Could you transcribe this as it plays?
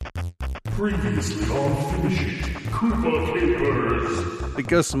Previously on Finish It, Koopa Capers. The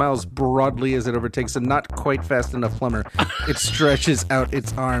ghost smiles broadly as it overtakes a not quite fast enough plumber. It stretches out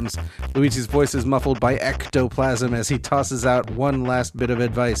its arms. Luigi's voice is muffled by ectoplasm as he tosses out one last bit of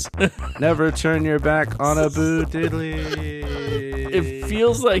advice. Never turn your back on a boo diddly. It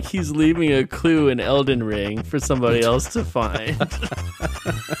feels like he's leaving a clue in Elden Ring for somebody else to find.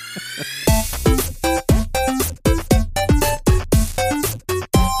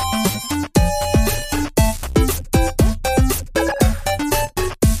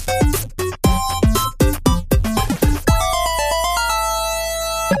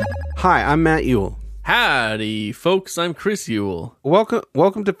 Hi, I'm Matt Ewell. Howdy, folks. I'm Chris Ewell,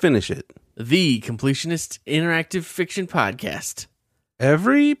 Welcome to Finish It. the completionist interactive fiction podcast.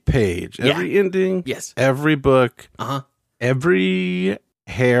 Every page, every ending, Yes. every book, Uh-huh. every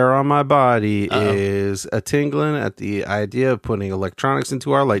hair on my body is a tingling at the idea of putting electronics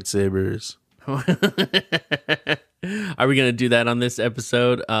into our lightsabers. Are we going to do that on this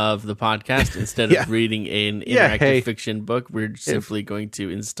episode of the podcast? Instead Yeah. of reading an Yeah, interactive hey. fiction book, we're simply going to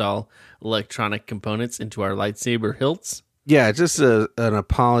install electronic components into our lightsaber hilts. Yeah, just an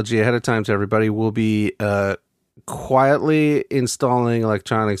apology ahead of time to everybody. We'll be quietly installing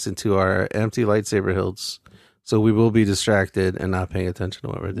electronics into our empty lightsaber hilts, so we will be distracted and not paying attention to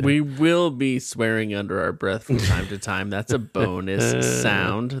what we're doing. We will be swearing under our breath from time to time. That's a bonus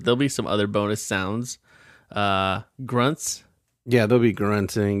sound. There'll be some other bonus sounds. Grunts. Yeah, they'll be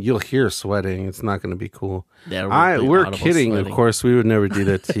grunting. You'll hear sweating. It's not going to be cool. There will be We're audible kidding, sweating. of course. We would never do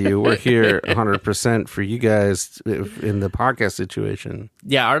that to you. We're here 100% for you guys in the podcast situation.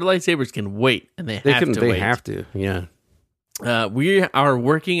 Yeah, our lightsabers can wait, and they They have can. to They wait. have to. Yeah. We are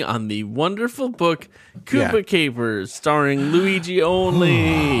working on the wonderful book Koopa Yeah. Capers, starring Luigi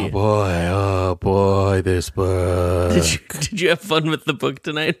only. Oh boy, this book. Did you have fun with the book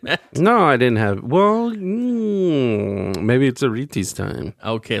tonight, Matt? No, I didn't have. Well, maybe it's a Reeties time.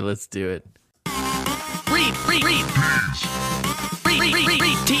 Okay, let's do it. Read.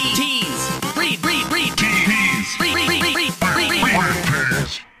 Tease. Read. Tease.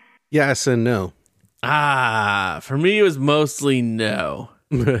 Yes and no. For me, it was mostly no.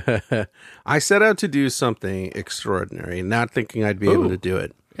 I set out to do something extraordinary, not thinking I'd be able to do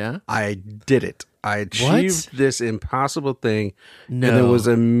it. Yeah? I did it. I achieved this impossible thing, No. and then was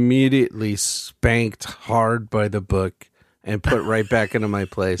immediately spanked hard by the book and put right back into my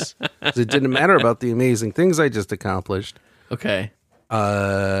place. 'Cause it didn't matter about the amazing things I just accomplished. Okay.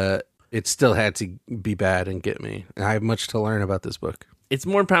 It still had to be bad and get me. I have much to learn about this book. It's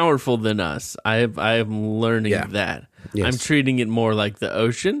more powerful than us. I am learning Yeah. that. Yes. I'm treating it more like the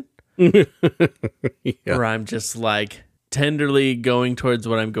ocean, Yeah. where I'm just like tenderly going towards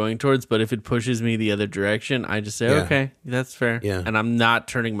what I'm going towards, but if it pushes me the other direction, I just say, Yeah. okay, that's fair. Yeah. And I'm not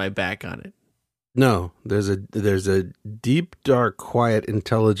turning my back on it. No, there's a deep, dark, quiet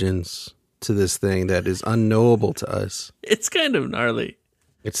intelligence to this thing that is unknowable to us. It's kind of gnarly.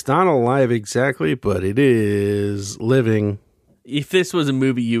 It's not alive exactly, but it is living. If this was a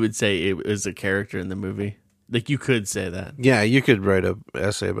movie, you would say it was a character in the movie. Like, you could say that. Yeah, you could write an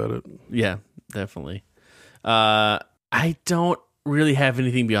essay about it. Yeah, definitely. I don't really have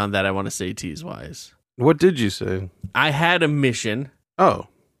anything beyond that I want to say tease-wise. What did you say? I had a mission, Oh,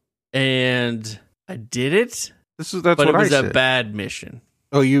 and I did it, that's but what it was I a said. bad mission.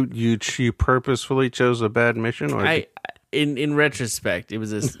 Oh, you purposefully chose a bad mission, or In retrospect, it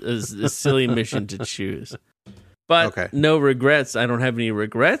was a silly mission to choose. But Okay. no regrets. I don't have any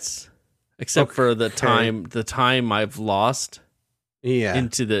regrets, except for the time I've lost yeah,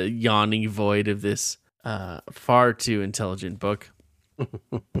 into the yawning void of this far too intelligent book.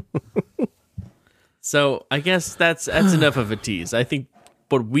 So I guess that's enough of a tease. I think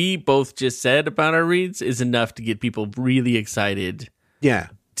what we both just said about our reads is enough to get people really excited yeah.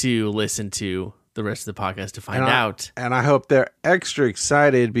 to listen to the rest of the podcast to find And out. And I hope they're extra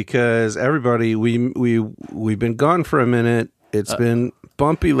excited because everybody, we've been gone for a minute. It's been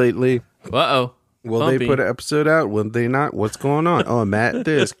bumpy lately. Uh-oh. Will Bumpy. they put an episode out? Will they not? What's going on? Oh, Matt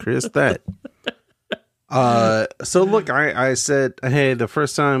this, Chris that. So look, I said, hey, the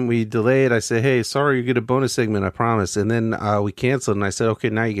first time we delayed, I said, hey, sorry, you get a bonus segment, I promise. And then we canceled, and I said, okay,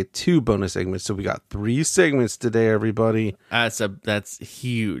 now you get 2 bonus segments. So we got 3 segments today, everybody. That's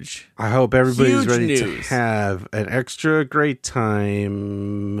huge. I hope everybody's Huge ready news. to have an extra great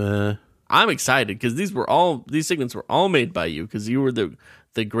time. I'm excited because these segments were all made by you because you were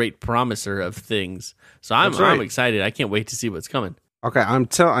the great promiser of things. So I'm That's right. I'm excited. I can't wait to see what's coming. Okay, I'm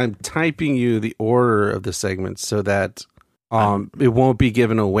typing you the order of the segments so that it won't be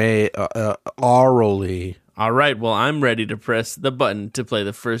given away orally All right, well, I'm ready to press the button to play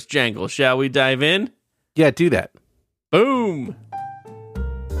the first jangle. Shall we dive in? Yeah, do that. Boom!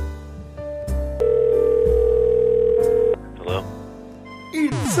 Hello?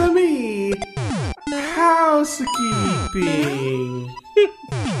 It's me, housekeeping.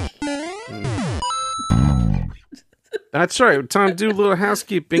 That's right. Time to do a little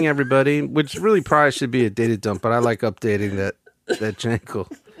housekeeping, everybody, which really probably should be a data dump, but I like updating that jangle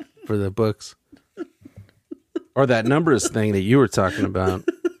for the books. Or that numbers thing that you were talking about.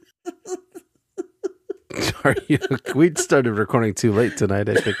 We started recording too late tonight,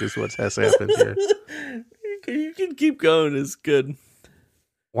 I think is what has happened here. You can keep going. It's good.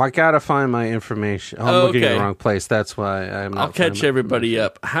 Well, I gotta find my information. Oh, I'm looking at the wrong place. That's why I'm not. I'll catch everybody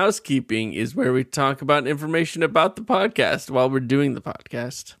up. Housekeeping is where we talk about information about the podcast while we're doing the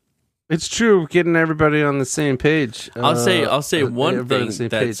podcast. It's true. Getting everybody on the same page. I'll say one thing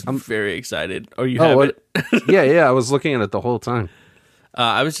that's I'm very excited. Oh, you have it? Yeah. I was looking at it the whole time.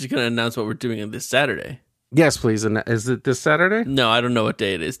 I was just going to announce what we're doing on this Saturday. Yes, please. And is it this Saturday? No, I don't know what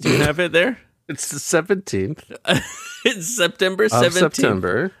day it is. Do you have it there? It's the 17th. It's September 17th.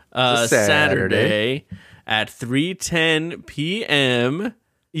 September. Saturday at 3:10 p.m.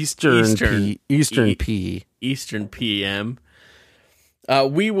 Eastern p.m.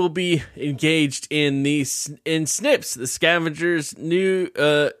 We will be engaged in SNIPS, the Scavengers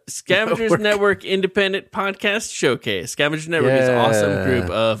Network Independent Podcast Showcase. Scavengers Network is an awesome group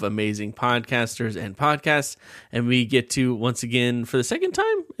of amazing podcasters and podcasts, and we get to once again for the second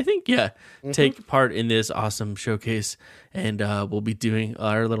time, I think, take part in this awesome showcase, and we'll be doing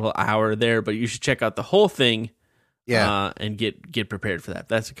our little hour there. But you should check out the whole thing, and get prepared for that.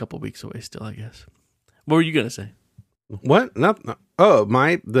 That's a couple weeks away still, I guess. What were you gonna say? What? No. Oh,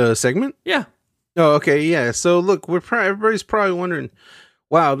 the segment? Yeah. Oh, okay. Yeah. So look, everybody's probably wondering,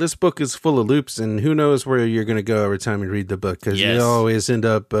 wow, this book is full of loops, and who knows where you're going to go every time you read the book, because you always end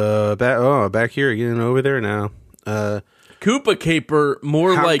up back here again, over there now. Koopa Caper,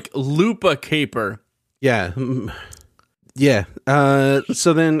 like Lupa Caper. Yeah. Yeah.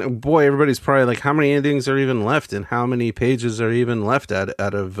 So then, boy, everybody's probably like, how many endings are even left, and how many pages are even left out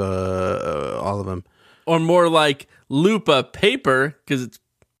of all of them? Or more like Lupa Paper, because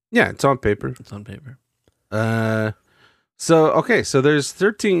it's on paper. It's on paper. So there's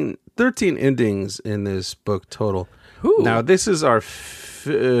 13 endings in this book total. Ooh. Now this is our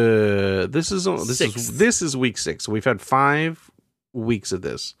this is week 6. So we've had 5 weeks of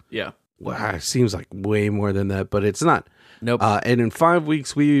this. Yeah. Wow, it seems like way more than that, but it's not. Nope. And in 5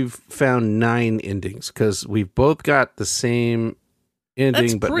 weeks we've found 9 endings, because we've both got the same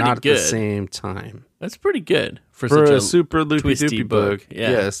ending, but not at the same time. That's pretty good for such a super loopy doopy book.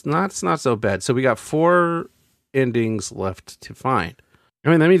 Yeah, it's not so bad. So we got 4 endings left to find. I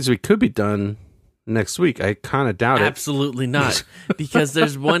mean, that means we could be done next week. I kind of doubt it. Absolutely not, because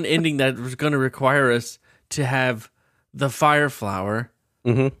there's one ending that was going to require us to have the fire flower,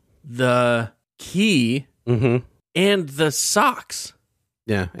 the key, and the socks.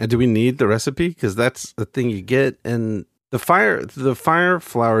 Yeah, and do we need the recipe? Because that's the thing you get, and the fire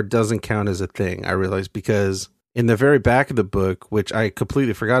flower doesn't count as a thing, I realize, because in the very back of the book, which I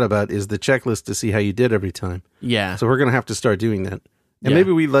completely forgot about, is the checklist to see how you did every time. Yeah. So we're going to have to start doing that. And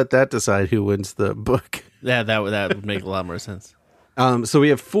maybe we let that decide who wins the book. Yeah, that would make a lot more sense. So we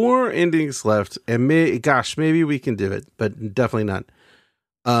have 4 endings left, and maybe we can do it, but definitely not.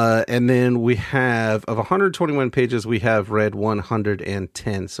 And then we have, of 121 pages, we have read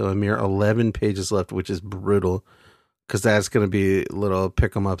 110. So a mere 11 pages left, which is brutal. Because that's going to be little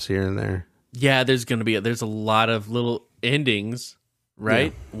pick-em-ups here and there. Yeah, there's a lot of little endings,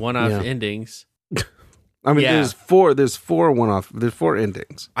 right? Yeah. One-off endings. I mean, there's 4 one-off. There's 4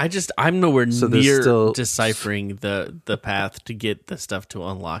 endings. I'm nowhere near deciphering the path to get the stuff to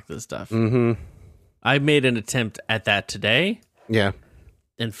unlock the stuff. Mm-hmm. I made an attempt at that today. Yeah.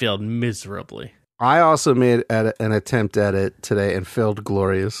 And failed miserably. I also made an attempt at it today and failed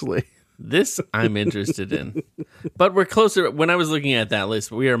gloriously. This I'm interested in. But we're closer. When I was looking at that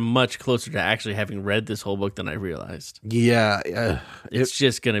list, we are much closer to actually having read this whole book than I realized. Yeah. It's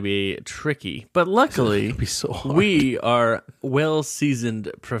just going to be tricky. But luckily, we are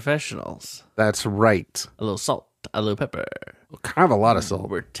well-seasoned professionals. That's right. A little salt, a little pepper. Kind of a lot of salt.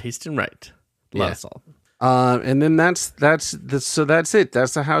 We're tasting right. A lot of salt. And then that's it.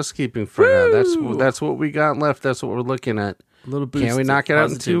 That's the housekeeping for now. That's what we got left. That's what we're looking at. A little boost. Can we knock it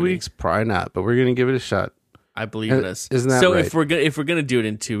out in 2 weeks? Probably not, but we're going to give it a shot. I believe in us. Isn't that right? If we're gonna do it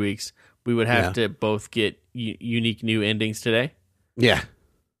in 2 weeks, we would have to both get unique new endings today. Yeah.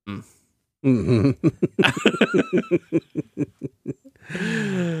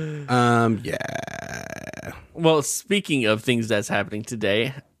 Yeah. Well, speaking of things that's happening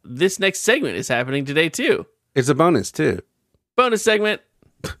today, this next segment is happening today too. It's a bonus too. Bonus segment.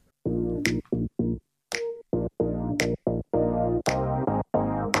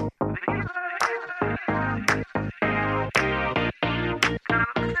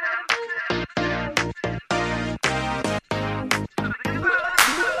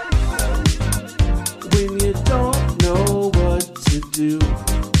 When you don't know what to do,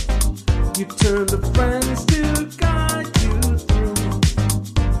 you turn to friends to guide you through.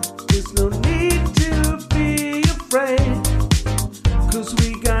 There's no need to be afraid, 'cause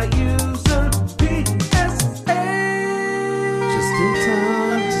we got user PSA. Just in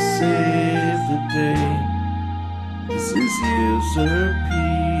time to save the day. This is user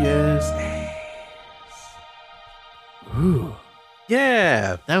PSA. Ooh.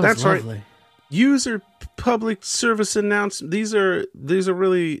 Yeah, That was that's lovely. right. User public service announcements. These are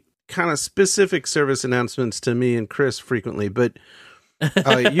really kind of specific service announcements to me and Chris frequently, but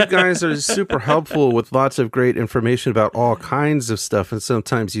you guys are super helpful with lots of great information about all kinds of stuff, and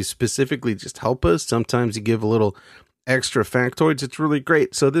sometimes you specifically just help us. Sometimes you give a little extra factoids. It's really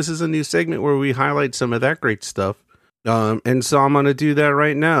great. So this is a new segment where we highlight some of that great stuff. And so I'm going to do that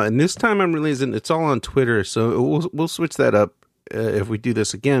right now. And this time I'm releasing, it's all on Twitter, so we'll switch that up if we do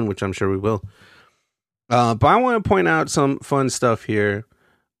this again, which I'm sure we will. But I want to point out some fun stuff here,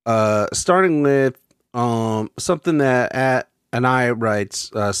 starting with something that at Anaya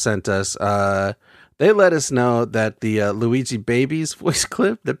Writes sent us. They let us know that the Luigi Babies voice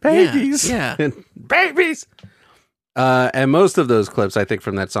clip, the babies, Yeah. babies, and most of those clips, I think,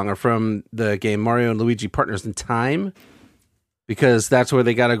 from that song are from the game Mario and Luigi Partners in Time, because that's where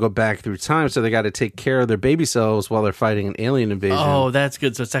they got to go back through time, so they got to take care of their baby selves while they're fighting an alien invasion. Oh, that's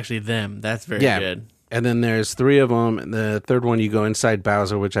good. So it's actually them. That's very good. And then there's 3 of them. And the third one, you go inside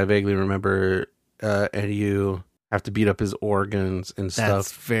Bowser, which I vaguely remember, and you have to beat up his organs and stuff.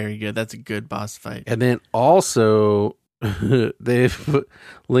 That's very good. That's a good boss fight. And then also, they've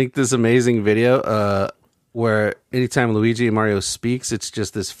linked this amazing video where anytime Luigi and Mario speaks, it's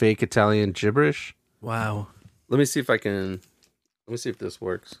just this fake Italian gibberish. Wow. Let me see if this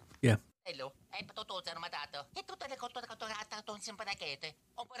works. Yeah. Hello, ay patutusan matato. Ito talaga to atong simpakete.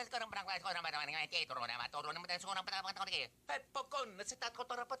 O para ka nang barangay ko na mga teatro na maturo na mataso na patapang ko kay. Ay pokon, nasitat ko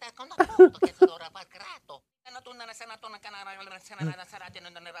to rapata ko na to. Kaya sa dora pa krato. Ano to na sa nato ng kanara na sa ratin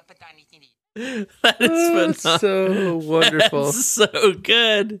na narapetani hindi. That is That's so wonderful. That's so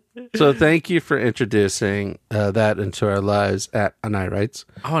good. So thank you for introducing that into our lives at Anai Writes.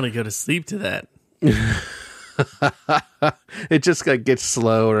 I want to go to sleep to that. It just gets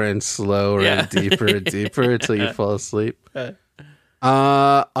slower and slower Yeah. and deeper until you fall asleep.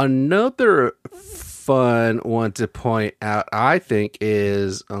 Another fun one to point out, I think,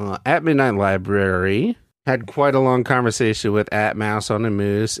 is at Midnight Library had quite a long conversation with at Mouse on a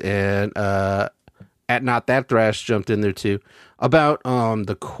Moose, and at Not That Thrash jumped in there too about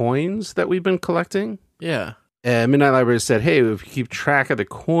the coins that we've been collecting. Yeah. And Midnight Library said, hey, if you keep track of the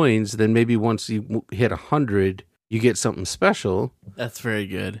coins, then maybe once you hit 100, you get something special. That's very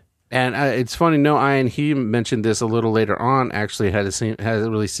good. And it's funny, no, he mentioned this a little later on, actually had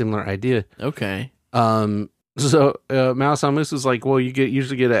a really similar idea. Okay. So Mouse on Moose was like, well, you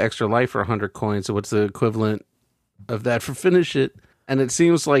usually get an extra life for 100 coins, so what's the equivalent of that for Finish It? And it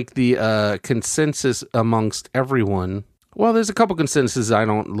seems like the consensus amongst everyone, well, there's a couple consensuses I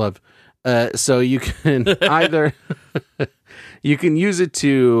don't love. So you can either you can use it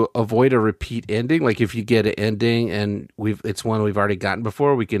to avoid a repeat ending. Like if you get an ending and it's one we've already gotten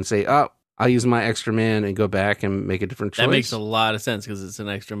before, we can say, oh, I'll use my extra man and go back and make a different choice. That makes a lot of sense because it's an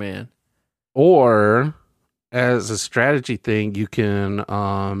extra man. Or as a strategy thing, you can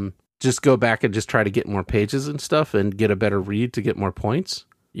just go back and just try to get more pages and stuff and get a better read to get more points.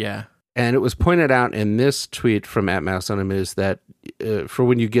 Yeah. And it was pointed out in this tweet from @MouseOnHim is that for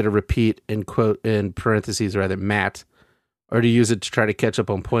when you get a repeat in parentheses, rather Matt, or to use it to try to catch up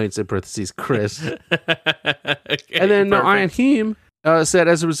on points in parentheses, Chris. Okay, And then perfect. Ian Heem said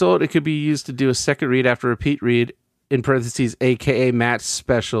as a result, it could be used to do a second read after repeat read in parentheses, aka Matt's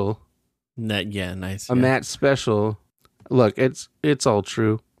special. Yeah, nice. A yeah. Matt special. Look, it's all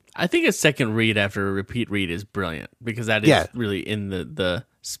true. I think a second read after a repeat read is brilliant because that is really in the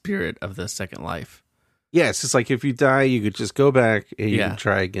spirit of the Second Life. Yeah, it's just like if you die, you could just go back and you can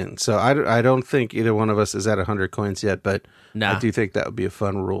try again. So I don't think either one of us is at 100 coins yet, but I do think that would be a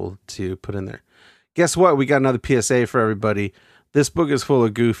fun rule to put in there. Guess what? We got another PSA for everybody. This book is full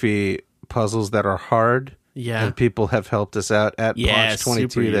of goofy puzzles that are hard. Yeah. And people have helped us out at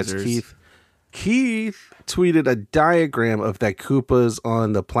Punch22. That's users. Keith. Keith tweeted a diagram of that Koopas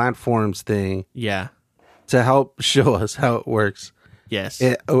on the platforms thing Yeah. to help show us how it works. Yes.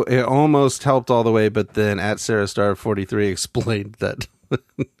 It almost helped all the way, but then at SarahStar43 explained that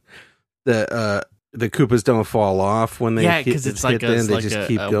the Koopas don't fall off when they hit, because it's like them. They like just a,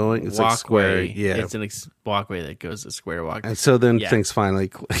 keep a going. It's like square. walkway. Yeah. It's an walkway that goes a square walk. And so then Yeah. things finally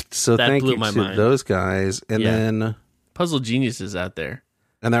clicked. So That thank blew you my to mind. those guys. And Yeah. then... Puzzle geniuses out there.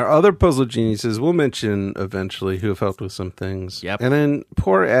 And there are other puzzle geniuses we'll mention eventually who have helped with some things. Yep. And then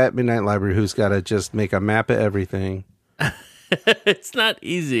poor at Midnight Library who's got to just make a map of everything. It's not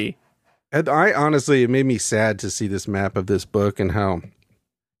easy. And I honestly, it made me sad to see this map of this book and how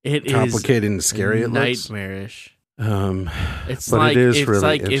It is complicated and scary it looks. nightmarish. It's But like it is it's really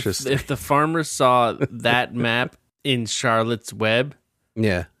like interesting. if the farmer saw that map in Charlotte's Web,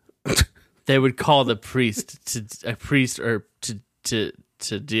 Yeah. they would call the priest or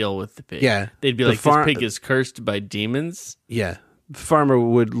to deal with the pig. Yeah. They'd be The like, this pig is cursed by demons. Yeah. The farmer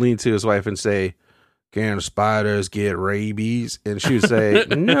would lean to his wife and say, "Can spiders get rabies?" And she would say,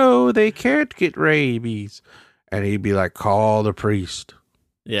 "No, they can't get rabies." And he'd be like, "Call the priest."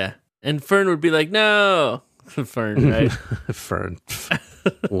 Yeah. And Fern would be like, no. Fern, right? Fern.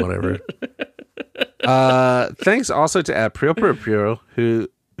 Whatever. Thanks also to Prio, who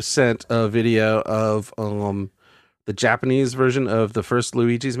sent a video of the Japanese version of the first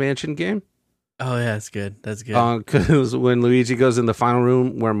Luigi's Mansion game. Oh, yeah, that's good. That's good. Because when Luigi goes in the final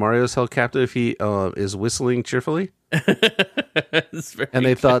room where Mario's held captive, he is whistling cheerfully. And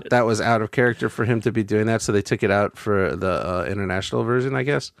they thought that was out of character for him to be doing that, so they took it out for the international version, I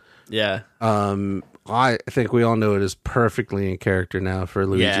guess. Yeah. I think we all know it is perfectly in character now for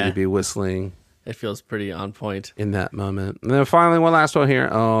Luigi Yeah. to be whistling It feels pretty on point. in that moment. And then finally, one last one here.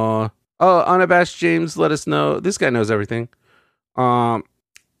 Unabashed James let us know. This guy knows everything.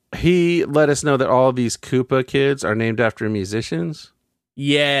 He let us know that all these Koopa kids are named after musicians.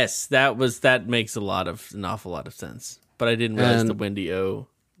 Yes, that makes an awful lot of sense. But I didn't realize And- the Wendy O.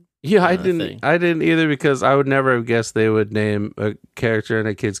 Yeah, I thing. didn't either because I would never have guessed they would name a character in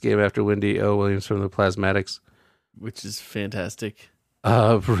a kid's game after Wendy O. Williams from the Plasmatics. Which is fantastic.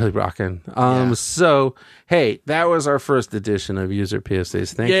 Really rocking. Yeah. So, hey, that was our first edition of User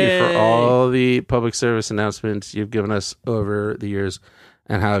PSAs. Thank you for Yay. all the public service announcements you've given us over the years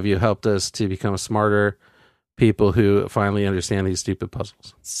and how have you helped us to become smarter people who finally understand these stupid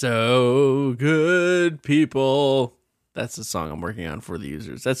puzzles. So good, people. That's the song I'm working on for the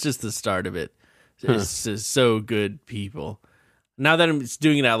users. That's just the start of it. It's just so good, people. Now that I'm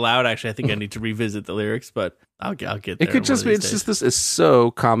doing it out loud, actually, I think I need to revisit the lyrics, but I'll get there. It could just be, it's just this is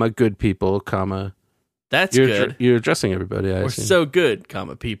so, good people, That's you're, good. You're addressing everybody, I We're assume. so good,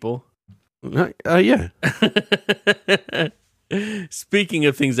 people. Yeah. Speaking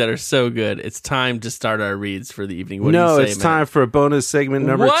of things that are so good, it's time to start our reads for the evening. What do No, you say, it's Matt? time for a bonus segment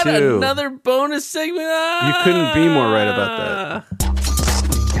number What? 2. Another bonus segment? You couldn't be more right about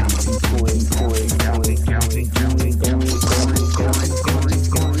that.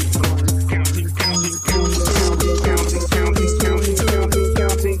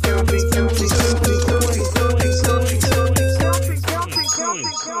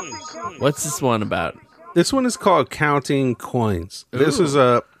 What's this one about? This one is called Counting Coins. This Ooh. is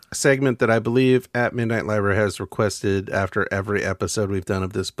a segment that I believe at Midnight Library has requested after every episode we've done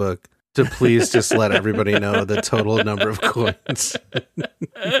of this book to please just let everybody know the total number of coins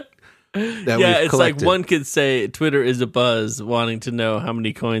that we've It's collected. like one could say Twitter is a buzz wanting to know how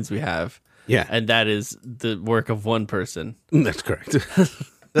many coins we have. Yeah, And that is the work of one person. that's correct.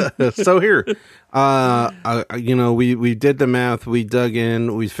 So here, we did the math, we dug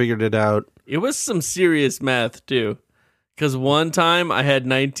in, we figured it out. It was some serious math, too. Because one time I had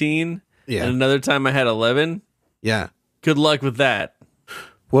 19, Yeah. and another time I had 11. Yeah. Good luck with that.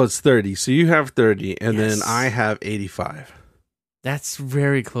 Well, it's 30. So you have 30, and then Yes. I have 85. That's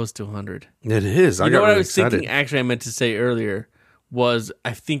very close to 100. It is. You I know got what really I was excited. thinking, actually, I meant to say earlier, was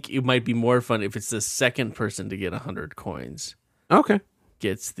I think it might be more fun if it's the second person to get 100 coins. Okay.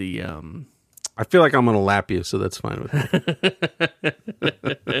 Gets the... I feel like I'm going to lap you, so that's fine with me.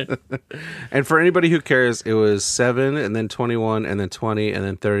 And for anybody who cares, it was 7, and then 21, and then 20, and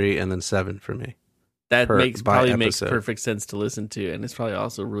then 30, and then 7 for me. That by probably makes episode. perfect sense to listen to, and it's probably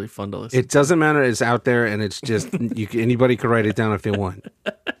also really fun to listen It doesn't matter. It's out there, and it's just anybody could write it down if they want.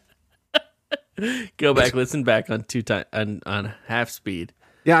 Go back, listen back on on half speed.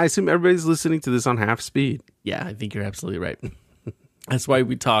 Yeah, I assume everybody's listening to this on half speed. Yeah, I think you're absolutely right. That's why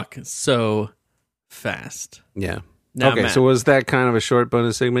we talk so fast. Yeah. Now, Okay, Matt, so was that kind of a short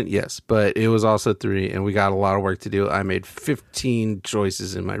bonus segment? Yes, but it was also 3, and we got a lot of work to do. I made 15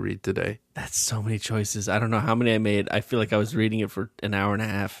 choices in my read today. that's so many choices. I don't know how many I made. I feel like I was reading it for an hour and a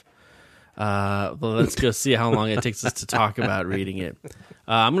half. Well, let's go see how long it takes us to talk about reading it.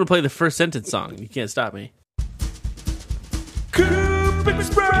 I'm going to play the first sentence song. You can't stop me. Coop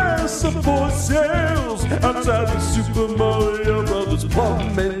Express for sales outside the Super Mario Brothers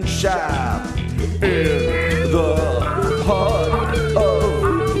plumbing shop in the heart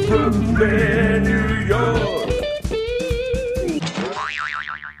of Brooklyn, New York.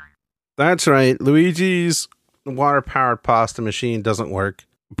 That's right. Luigi's water-powered pasta machine doesn't work.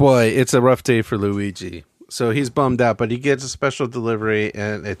 Boy, it's a rough day for Luigi. So he's bummed out, but he gets a special delivery,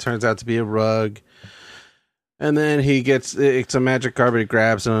 and it turns out to be a rug. And then it's a magic carpet. It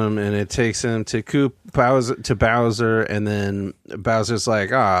grabs him, and it takes him to Bowser, and then Bowser's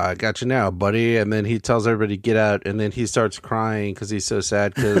like, I got you now, buddy. And then he tells everybody to get out, and then he starts crying because he's so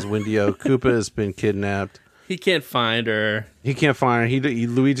sad because Windy-O Koopa has been kidnapped. He can't find her.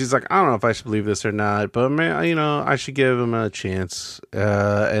 Luigi's like, I don't know if I should believe this or not, but man, I should give him a chance.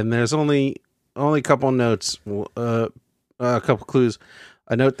 And there's only a couple notes, a couple clues.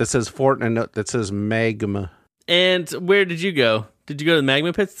 A note that says fort and a note that says magma. And where did you go? Did you go to the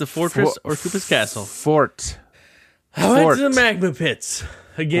magma pits, the fortress, or Koopa's castle? Fort. I went to the magma pits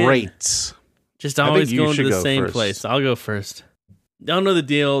again. Great. Just always you going to should the go same first. place. I'll go first. Y'all know the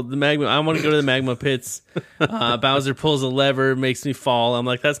deal. The magma. I want to go to the magma pits. Bowser pulls a lever, makes me fall. I'm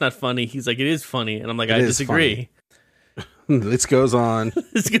like, that's not funny. He's like, it is funny, and I'm like, I is disagree. This goes on.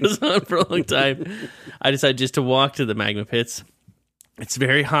 This goes on for a long time. I decided just to walk to the magma pits. It's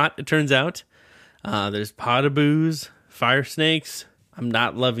very hot, it turns out. There's pot of booze, fire snakes. I'm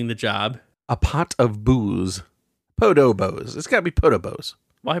not loving the job. A pot of booze. Podobos. It's got to be Podobos.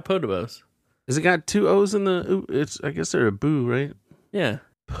 Why Podobos? Has it got 2 O's in the... I guess they're a boo, right? Yeah.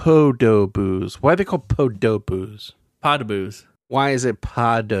 Podoboos. Why are they called Podoboos? Pot of booze. Why is it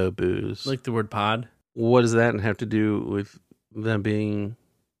Podoboos? Like the word pod. What does that have to do with them being...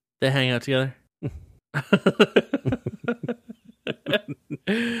 They hang out together.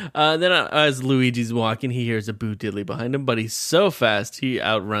 Then as Luigi's walking, he hears a boo diddly behind him, but he's so fast he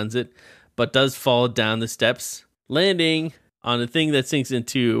outruns it, but does fall down the steps, landing on a thing that sinks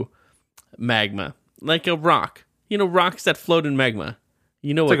into magma, like a rock. You know, rocks that float in magma.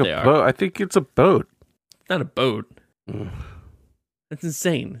 You know what they are. Boat. I think it's a boat. It's not a boat. That's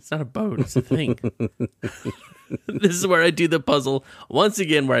insane. It's not a boat. It's a thing. This is where I do the puzzle once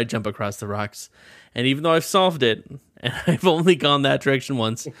again, where I jump across the rocks. And even though I've solved it, and I've only gone that direction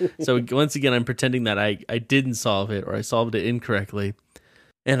once, so once again, I'm pretending that I didn't solve it, or I solved it incorrectly.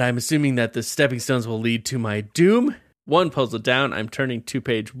 And I'm assuming that the stepping stones will lead to my doom. One puzzle down, I'm turning to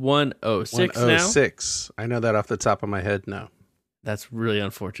page 106 now. 106. I know that off the top of my head now. That's really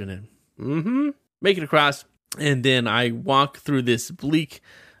unfortunate. Mm-hmm. Make it across, and then I walk through this bleak,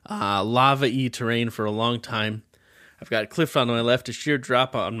 lava-y terrain for a long time. I've got a cliff on my left, a sheer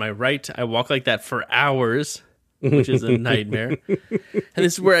drop on my right. I walk like that for hours, which is a nightmare. And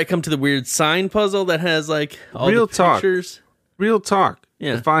this is where I come to the weird sign puzzle that has like all Real the talk. pictures. Real talk.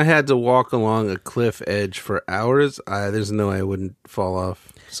 Yeah. If I had to walk along a cliff edge for hours, there's no way I wouldn't fall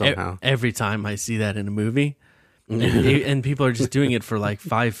off somehow. Every time I see that in a movie, and people are just doing it for like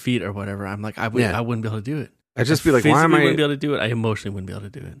 5 feet or whatever, I'm like, I wouldn't be able to do it. I'd just be like, why am I wouldn't be able to do it? I emotionally wouldn't be able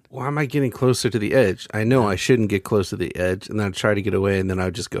to do it. Why am I getting closer to the edge? I know I shouldn't get close to the edge, and then I'd try to get away, and then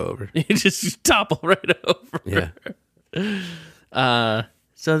I'd just go over. You just topple right over. Yeah.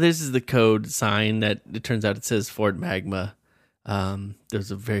 So this is the code sign that it turns out it says Fort Magma. There's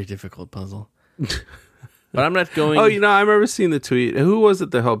a very difficult puzzle. But I'm not going... Oh, I remember seeing the tweet. Who was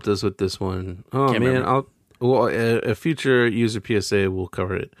it that helped us with this one? Oh, Can't man. remember. A future user PSA will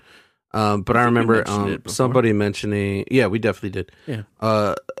cover it. But I remember somebody mentioning... Yeah, we definitely did. Yeah.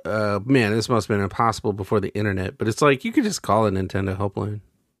 Man, this must have been impossible before the internet. But it's like, you could just call it Nintendo Helpline.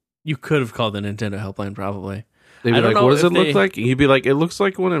 You could have called the Nintendo helpline, probably. They'd be like, what does it look like? And you'd be like, it looks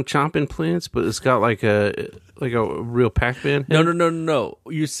like when I'm chomping plants, but it's got like a real Pac-Man head. No.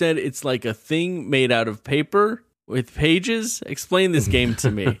 You said it's like a thing made out of paper with pages. Explain this game to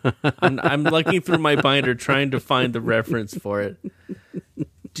me. I'm looking through my binder trying to find the reference for it.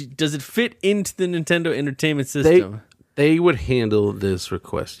 Does it fit into the Nintendo Entertainment System? They would handle this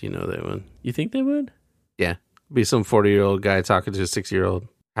request, they would. You think they would? Yeah. Be some 40-year-old guy talking to a 6-year-old.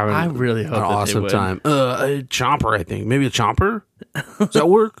 I really hope an that awesome they would. time. A chomper, I think. Maybe a chomper? Does that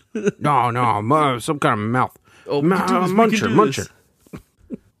work? No, some kind of mouth. Oh, muncher.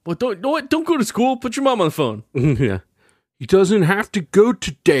 Well, don't go to school. Put your mom on the phone. Yeah. He doesn't have to go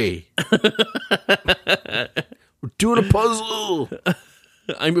today. We're doing a puzzle.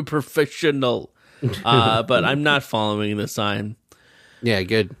 I'm a professional. But I'm not following the sign. Yeah,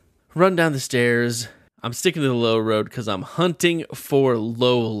 good. Run down the stairs. I'm sticking to the low road because I'm hunting for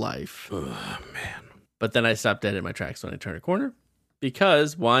low life. Oh, man. But then I stop dead in my tracks when I turn a corner.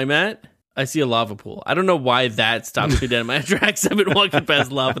 Because, why, Matt? I see a lava pool. I don't know why that stops me dead in my tracks. I've been walking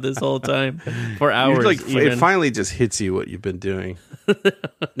past lava this whole time for hours. It finally just hits you what you've been doing.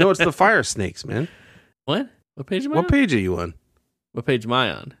 No, it's the fire snakes, man. What? What page am I What on? page are you on? What page am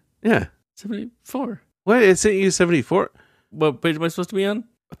I on? Yeah. 74. What? It sent you 74? What page am I supposed to be on?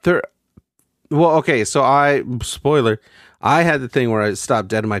 Well, okay, so spoiler, I had the thing where I stopped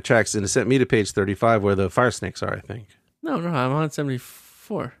dead in my tracks, and it sent me to page 35 where the fire snakes are, I think. No, I'm on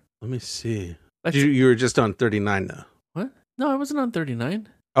 74. Let me see. You were just on 39, though. What? No, I wasn't on 39.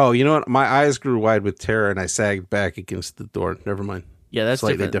 Oh, you know what? My eyes grew wide with terror, and I sagged back against the door. Never mind. Yeah, that's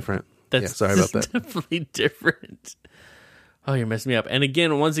Slightly different. That's sorry about that. Definitely different. Oh, you're messing me up.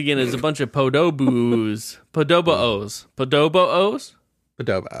 And once again, there's a bunch of Podobos. Podobo-Os. Podobo-Os?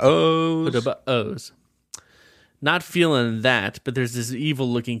 Podobos. Podobo-Os. Not feeling that, but there's this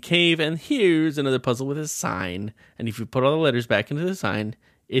evil-looking cave, and here's another puzzle with a sign. And if you put all the letters back into the sign,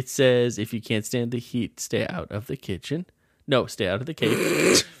 it says, if you can't stand the heat, stay out of the kitchen. No, stay out of the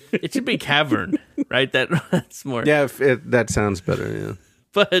cave. It should be cavern, right? That's more. Yeah, that sounds better, yeah.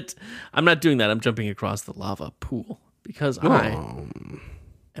 But I'm not doing that. I'm jumping across the lava pool because I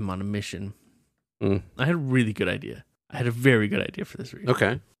am on a mission. I had a really good idea. I had a very good idea for this read.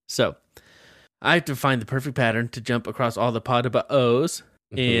 Okay. So I have to find the perfect pattern to jump across all the Podobos,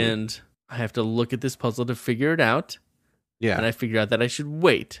 and I have to look at this puzzle to figure it out. Yeah. And I figure out that I should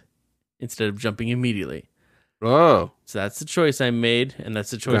wait instead of jumping immediately. Oh. So that's the choice I made, and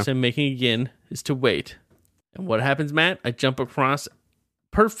that's the choice I'm making again, is to wait. And what happens, Matt? I jump across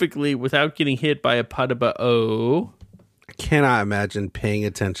perfectly without getting hit by a Podobo. I cannot imagine paying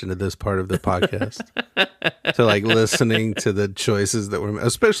attention to this part of the podcast. To listening to the choices that were,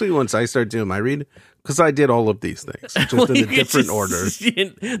 especially once I start doing my read, because I did all of these things just in a different order.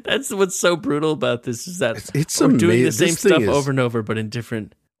 That's what's so brutal about this, is that it's we're doing the amazing. same stuff over and over, but in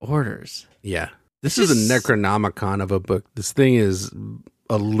different orders. Yeah. This is a Necronomicon of a book. This thing is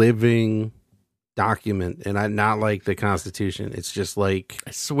a living document, and not like the Constitution. It's just I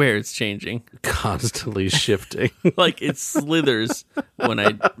swear it's changing, constantly shifting. it slithers when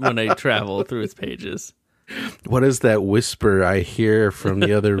I travel through its pages. What is that whisper I hear from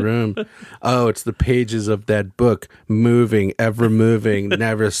the other room? Oh, it's the pages of that book moving, ever moving,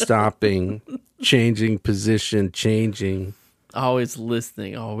 never stopping, changing position, changing. Always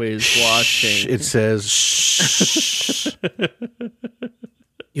listening, always watching. It says, shh.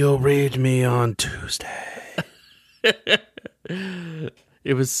 You'll read me on Tuesday.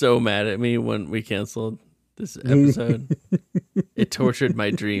 It was so mad at me when we canceled this episode. It tortured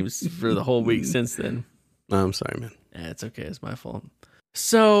my dreams for the whole week since then. Oh, I'm sorry, man. It's okay. It's my fault.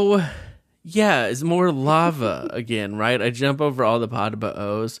 So, yeah, it's more lava again, right? I jump over all the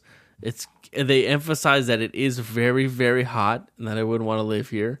Podobos. They emphasize that it is very, very hot and that I wouldn't want to live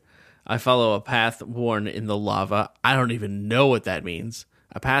here. I follow a path worn in the lava. I don't even know what that means.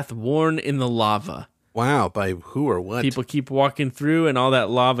 A path worn in the lava. Wow, by who or what? People keep walking through and all that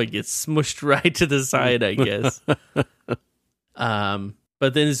lava gets smushed right to the side, I guess.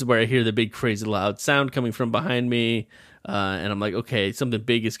 But then this is where I hear the big crazy loud sound coming from behind me. And I'm like, okay, something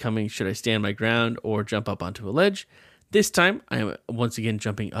big is coming. Should I stand my ground or jump up onto a ledge? This time, I am once again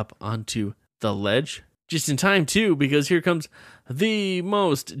jumping up onto the ledge. Just in time, too, because here comes the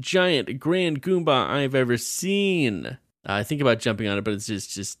most giant grand Goomba I've ever seen. I think about jumping on it, but it's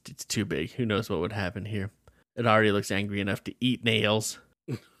it's too big. Who knows what would happen here? It already looks angry enough to eat nails.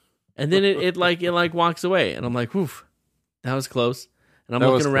 And then it walks away, and I'm like, woof, that was close. And I'm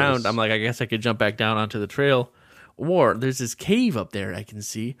looking around. Close. I'm like, I guess I could jump back down onto the trail. Or there's this cave up there I can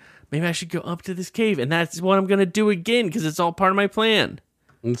see. Maybe I should go up to this cave, and that's what I'm going to do again because it's all part of my plan.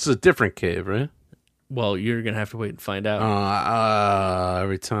 It's a different cave, right? Well, you're going to have to wait and find out.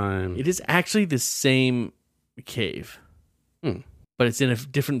 Every time. It is actually the same cave, but it's in a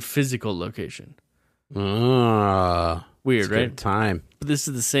different physical location. Weird, right? Time. But this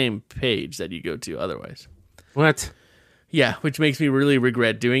is the same page that you go to otherwise. What? Yeah, which makes me really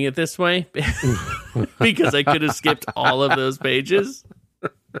regret doing it this way because I could have skipped all of those pages.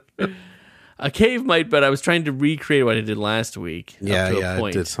 A cave might, but I was trying to recreate what I did last week. Yeah,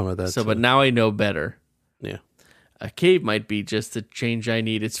 I did some of that. So, but now I know better. Yeah. A cave might be just the change I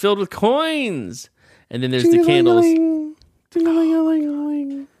need. It's filled with coins. And then there's the candles.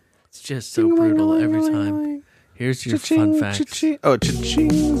 It's just so brutal every time. Here's your fun fact. Cha-ching. Oh,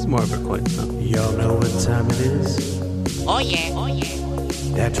 cha-ching's more of a coin. Oh. Y'all know what time it is? Oh yeah, oh yeah.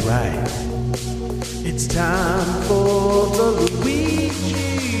 That's right. It's time for the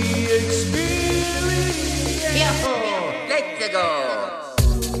Luigi Experience. Yahoo! Let's go!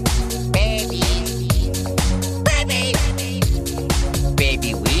 Baby. Baby.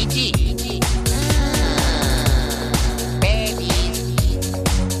 Baby Ouija. Baby.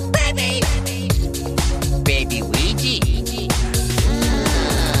 Baby. Baby Ouija.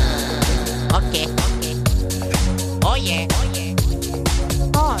 Okay. Oh yeah.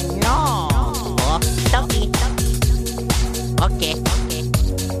 Oh no. Oh, doggy. Okay.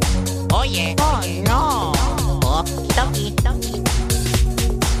 Oh yeah. Oh no. Oh, doggy.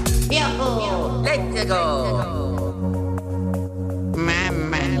 Yahoo! Let's go!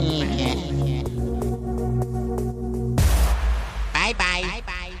 Mamma mia. Bye bye.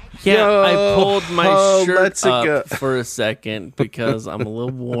 Yeah, Yo, I pulled my shirt let's up go. for a second because I'm a little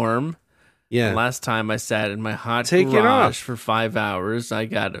warm. Yeah. Last time I sat in my hot Take it garage off. for 5 hours, I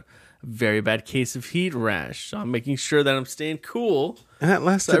got a very bad case of heat rash. So I'm making sure that I'm staying cool. And that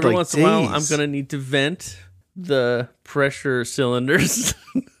lasted So every like once days. in a while, I'm going to need to vent the pressure cylinders.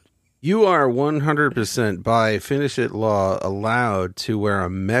 You are 100% by Finish It law allowed to wear a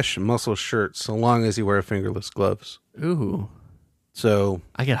mesh muscle shirt so long as you wear fingerless gloves. Ooh, So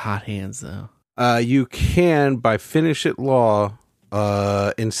I get hot hands, though. you can, by Finish It law,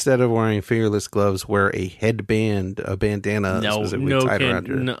 instead of wearing fingerless gloves, wear a headband, a bandana specifically tied around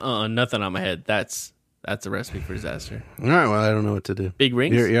your... nothing on my head. That's a recipe for disaster. All right, well, I don't know what to do. Big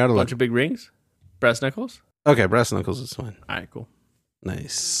rings? You're out of luck. Bunch of big rings? Brass knuckles? Okay, brass knuckles is fine. All right, cool.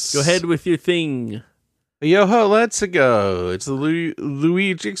 Nice. Go ahead with your thing. Yo ho, let's go. It's the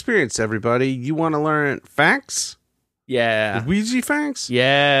Luigi Experience, everybody. You want to learn facts? Yeah. Luigi facts?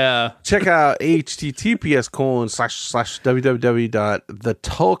 Yeah. Check out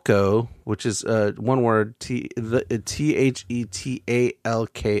https://www.thetalco, which is one word,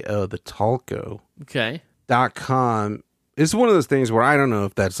 THETALKO, Okay. thetalco.com. It's one of those things where I don't know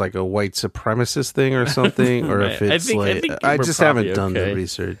if that's like a white supremacist thing or something, or Right. if it's I like think I we're just probably haven't done okay. the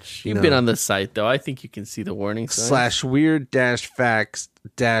research. You've been on the site, though. I think you can see the warning sign. /weird facts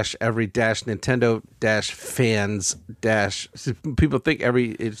every Nintendo fans people think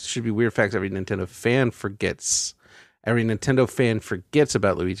it should be weird facts every Nintendo fan forgets. Every Nintendo fan forgets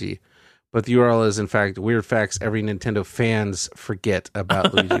about Luigi. But the URL is in fact weird facts every Nintendo fans forget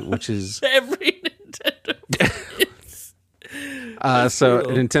about Luigi, which is Every Nintendo. so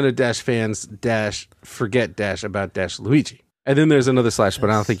cool. Nintendo fans forget about Luigi. And then there's another slash, but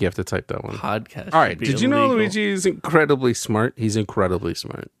I don't think you have to type that one. Podcast. All right. should be Did you know illegal. Luigi is incredibly smart? He's incredibly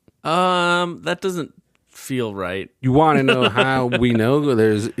smart. That doesn't feel right. You want to know how we know?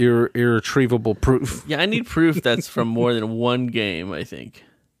 There's irretrievable proof. Yeah, I need proof that's from more than one game, I think.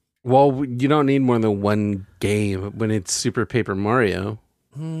 Well, you don't need more than one game when it's Super Paper Mario.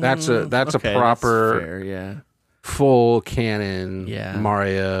 That's a Okay, proper that's fair, yeah. full canon Yeah.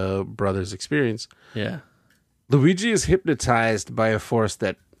 Mario Brothers experience. Yeah. Luigi is hypnotized by a force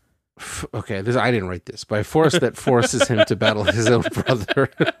that I didn't write this. By a force that forces him to battle his own brother.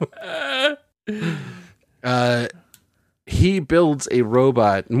 He builds a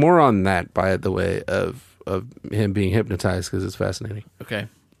robot. More on that, by the way, of him being hypnotized because it's fascinating. Okay.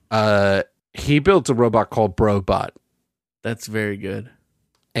 He built a robot called Brobot, That's very good.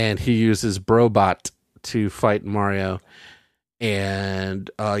 and he uses Brobot to fight Mario. And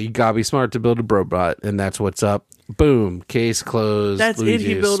you gotta be smart to build a Brobot, and that's what's up. Boom, case closed. That's Luigi it?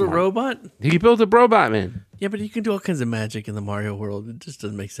 He is built a smart. robot? He built a Brobot, man. Yeah, but you can do all kinds of magic in the Mario world. It just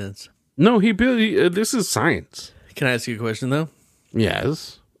doesn't make sense. No, he built. This is science. Can I ask you a question, though?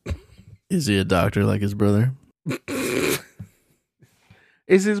 Yes. Is he a doctor like his brother?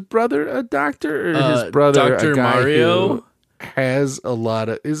 Is his brother a doctor, or his brother Dr. a guy Mario? who has a lot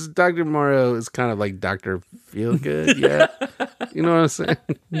of? Is Dr. Mario is kind of like Dr. Feelgood? Yeah, you know what I'm saying?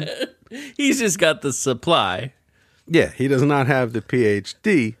 He's just got the supply. Yeah, he does not have the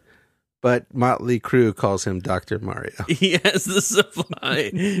PhD, but Motley Crue calls him Dr. Mario. He has the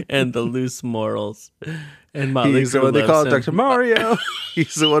supply and the loose morals. And Motley He's the Crue one they call loves him. Dr. Mario.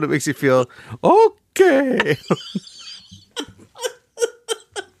 He's the one that makes you feel okay.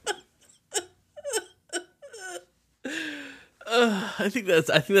 I think that's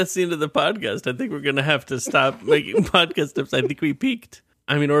the end of the podcast. I think we're gonna have to stop making podcast tips. I think we peaked.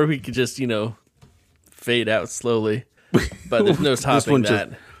 I mean, or we could just fade out slowly. But there's no topping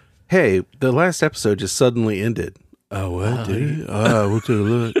that. Hey, the last episode just suddenly ended. Oh, what did it? Oh, what did it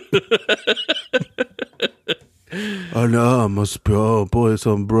look? Oh no, I must be. Oh boy,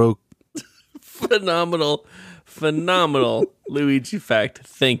 so I'm broke. Phenomenal phenomenal Luigi fact.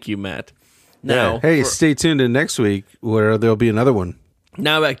 Thank you, Matt. Now, Hey, stay tuned in next week where there'll be another one.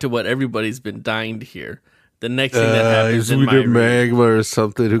 now back to what everybody's been dying to hear. The next thing that happens in we my did read. magma or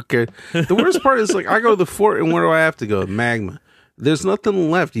something. Who cares? The worst part is, like, I go to the fort, and where do I have to go? Magma. There's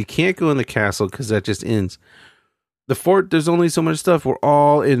nothing left. You can't go in the castle because that just ends. The fort, there's only so much stuff. We're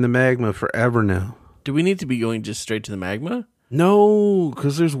all in the magma forever now. Do we need to be going just straight to the magma? No,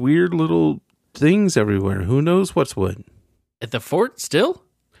 because there's weird little things everywhere. Who knows what's what? At the fort still?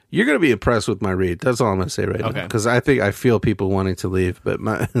 You're going to be impressed with my read. That's all I'm going to say right now. Okay. Because I feel people wanting to leave. But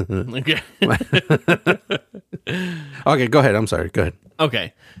my Okay. okay, go ahead. I'm sorry. Go ahead.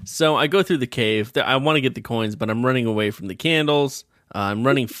 Okay. So I go through the cave. I want to get the coins, but I'm running away from the candles. I'm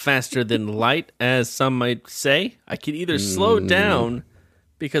running faster than light, as some might say. I can either slow down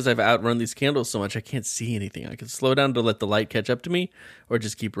because I've outrun these candles so much I can't see anything. I can slow down to let the light catch up to me, or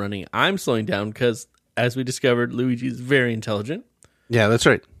just keep running. I'm slowing down because, as we discovered, Luigi is very intelligent. Yeah, that's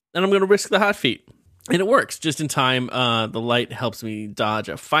right. And I'm going to risk the hot feet. And it works just in time. The light helps me dodge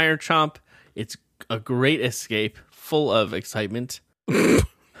a fire chomp. It's a great escape, full of excitement.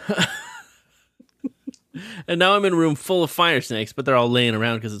 And now I'm in a room full of fire snakes, but they're all laying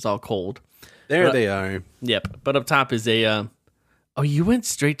around because it's all cold. There they are. Yep. But up top is a... oh, you went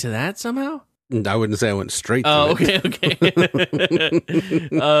straight to that somehow? I wouldn't say I went straight to Oh, it. okay.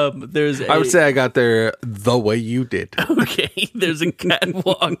 There's I would say I got there the way you did. Okay, there's a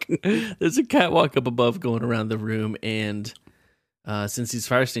catwalk. There's a catwalk up above going around the room, and since these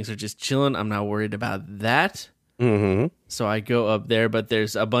fire snakes are just chilling, I'm not worried about that. Mm-hmm. So I go up there, but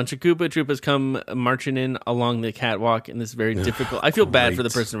there's a bunch of Koopa Troopas come marching in along the catwalk, and this very difficult. I feel bad for the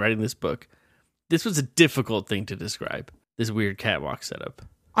person writing this book. This was a difficult thing to describe. This weird catwalk setup.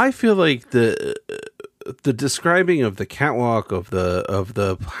 I feel like the describing of the catwalk of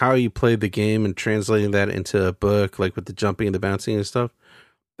the how you played the game and translating that into a book, like with the jumping and the bouncing and stuff,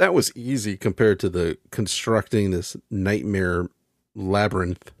 that was easy compared to the constructing this nightmare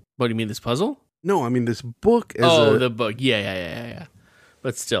labyrinth. What do you mean, this puzzle? No, I mean this book. The book. Yeah.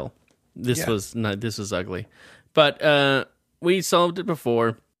 But still, this was ugly. But we solved it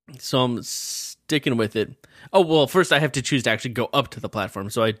before, so I'm sticking with it. Oh, well, first I have to choose to actually go up to the platform.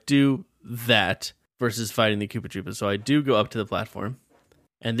 So I do that versus fighting the Koopa Troopas. So I do go up to the platform,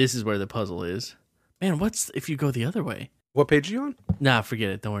 and this is where the puzzle is. Man, what's if you go the other way? What page are you on? Nah, forget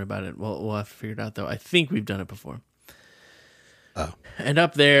it. Don't worry about it. We'll have to figure it out, though. I think we've done it before. Oh. And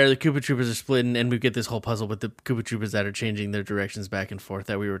up there, the Koopa Troopas are splitting, and we get this whole puzzle with the Koopa Troopas that are changing their directions back and forth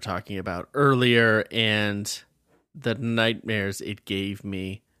that we were talking about earlier, and the nightmares it gave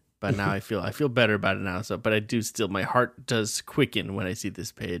me. But now I feel better about it now. So, but I do still, my heart does quicken when I see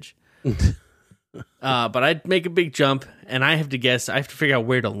this page. But I'd make a big jump, and I have to guess. I have to figure out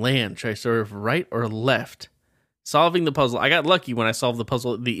where to land. Should I serve right or left? Solving the puzzle. I got lucky when I solved the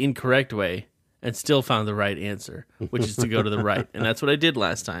puzzle the incorrect way, and still found the right answer, which is to go to the right. And that's what I did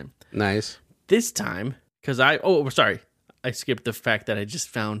last time. Nice. This time, because I skipped the fact that I just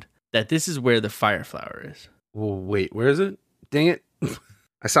found that this is where the fire flower is. Well, wait, where is it? Dang it.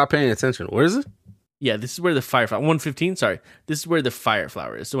 I stopped paying attention. Where is it? Yeah, this is where the fire flower, 115, sorry. This is where the fire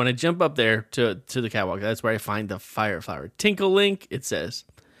flower is. So when I jump up there to the catwalk, that's where I find the fire flower. Tinkle Link, it says.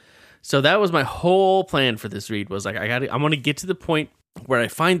 So that was my whole plan for this read, was like, I want to get to the point where I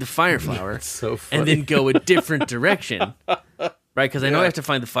find the fire flower So funny. and then go a different direction. Right? Because I know I have to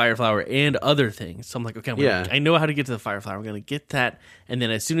find the fire flower and other things. So I'm like, okay, I know how to get to the fire flower. I'm going to get that. And then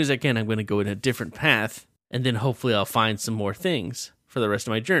as soon as I can, I'm going to go in a different path. And then hopefully I'll find some more things for the rest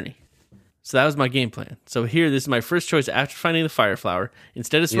of my journey. So that was my game plan. So here, this is my first choice after finding the fire flower.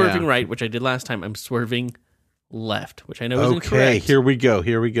 Instead of swerving right, which I did last time, I'm swerving left, which I know is incorrect. Okay, here we go.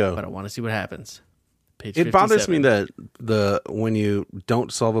 But I want to see what happens. Page It 57. bothers me that when you don't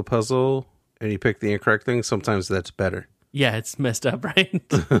solve a puzzle and you pick the incorrect thing, sometimes that's better. Yeah, it's messed up, right?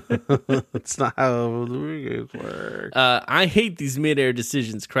 It's not how the games work. I hate these mid-air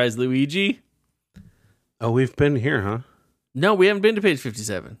decisions, cries Luigi. Oh, we've been here, huh? No, we haven't been to page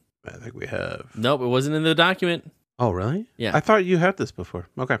 57. I think we have. Nope, it wasn't in the document. Oh, really? Yeah. I thought you had this before.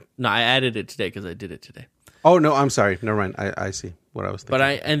 Okay. No, I added it today because I did it today. Oh, no, I'm sorry. Never mind. I see what I was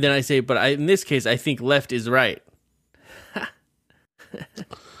thinking. But in this case, I think left is right.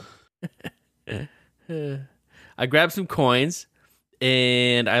 I grab some coins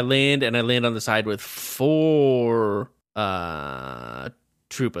and I land on the side with 4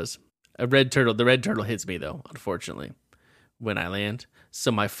 troopas. The red turtle hits me though, unfortunately, when I land.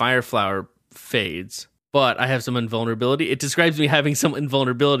 So my fire flower fades, but I have some invulnerability. It describes me having some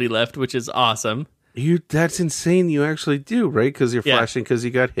invulnerability left, which is awesome. That's insane. You actually do, right? Because you're Yeah. flashing because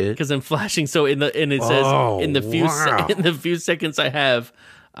you got hit. Because I'm flashing. So it says in the few seconds I have,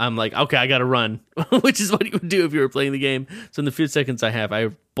 I'm like, okay, I gotta run, which is what you would do if you were playing the game. So in the few seconds I have, I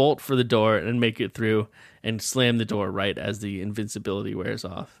bolt for the door and make it through and slam the door right as the invincibility wears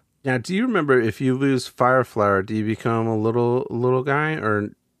off. Now, do you remember if you lose Fire Flower, do you become a little guy, or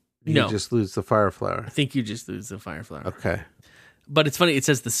do you No. just lose the Fire Flower? I think you just lose the fire flower. Okay. But it's funny. It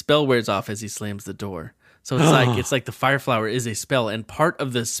says the spell wears off as he slams the door. So it's like the fire flower is a spell, and part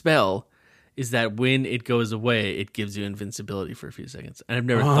of the spell is that when it goes away, it gives you invincibility for a few seconds. And I've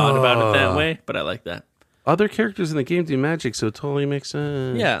never thought about it that way, but I like that. Other characters in the game do magic, so it totally makes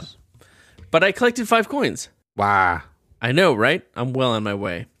sense. Yeah. But I collected 5 coins. Wow. I know, right? I'm well on my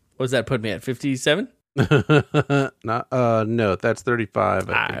way. What does that put me at? 57? No, that's 35.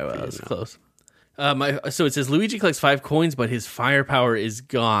 I think, Well, that's close. So it says Luigi collects 5 coins, but his firepower is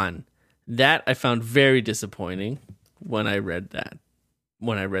gone. That I found very disappointing when I read that.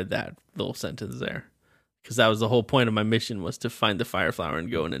 When I read that little sentence there, because that was the whole point of my mission, was to find the fire flower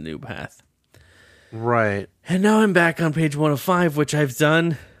and go in a new path. Right. And now I'm back on page 105, which I've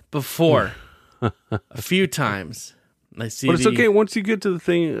done before a few times. I see, But it's okay once you get to the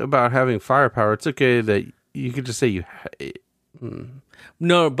thing about having firepower. It's okay that you could just say you.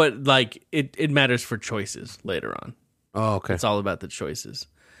 No, but like it matters for choices later on. Oh, okay. It's all about the choices.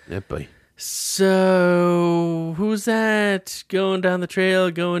 Yeah, boy. So, who's that going down the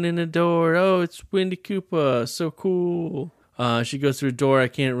trail, going in a door? Oh, it's Wendy Koopa. So cool. She goes through a door I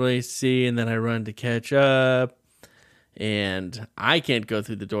can't really see, and then I run to catch up. And I can't go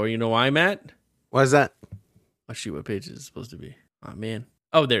through the door. You know why, Matt? Why is that? Oh, shoot, what page is it supposed to be? Oh, man.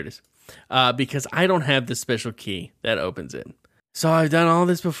 Oh, there it is. Because I don't have the special key that opens it. So I've done all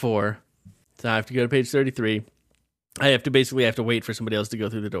this before. So I have to go to page 33. I have to wait for somebody else to go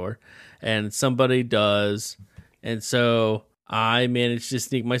through the door. And somebody does. And so I managed to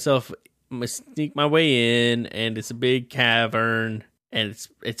sneak my way in. And it's a big cavern. And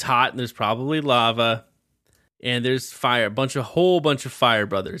it's hot. And there's probably lava. And there's fire. Whole bunch of fire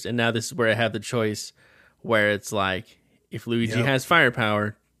brothers. And now this is where I have the choice. Where it's like, if Luigi has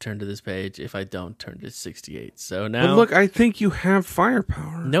firepower, turn to this page. If I don't, turn to 68. So now... But look, I think you have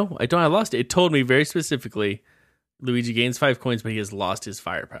firepower. No, I don't. I lost it. It told me very specifically, Luigi gains 5 coins, but he has lost his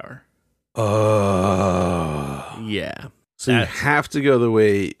firepower. Yeah. So you have to go the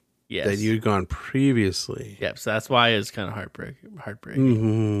way Yes. that you'd gone previously. Yep, so that's why it's kind of heartbreaking.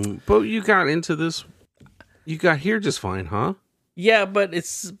 Mm-hmm. But you got into this... You got here just fine, huh? Yeah, but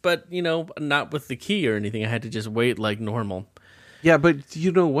you know, not with the key or anything. I had to just wait like normal. Yeah, but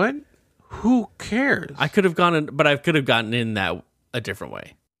you know what? Who cares? I could have gone in, but I could have gotten in that a different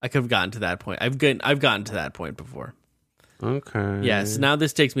way. I could have gotten to that point. I've gotten to that point before. Okay. Yeah, so now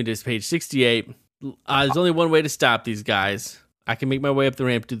this takes me to page 68. There's only one way to stop these guys. I can make my way up the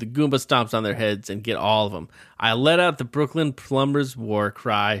ramp, do the Goomba stomps on their heads, and get all of them. I let out the Brooklyn Plumbers war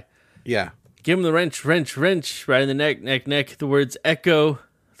cry. Yeah. Give him the wrench, wrench, wrench, right in the neck, neck, neck. The words echo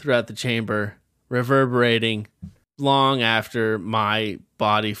throughout the chamber, reverberating long after my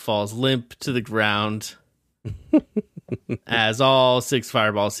body falls limp to the ground as all 6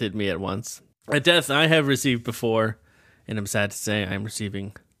 fireballs hit me at once. A death I have received before, and I'm sad to say I'm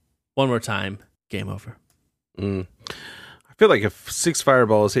receiving one more time. Game over. I feel like if 6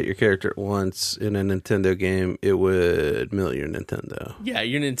 fireballs hit your character at once in a Nintendo game, it would mill your Nintendo. Yeah,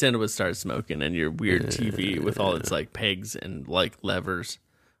 your Nintendo would start smoking, and your weird TV with all its like pegs and like levers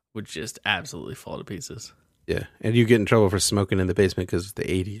would just absolutely fall to pieces. Yeah, and you get in trouble for smoking in the basement because it's the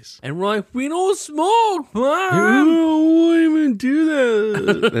 80s. And we're like, we don't smoke, Mom. Oh, why even do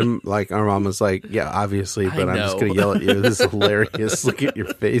that? And like our mom was like, yeah, obviously, but I'm just know. going to yell at you. This is hilarious. Look at your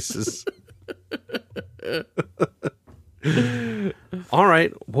faces. All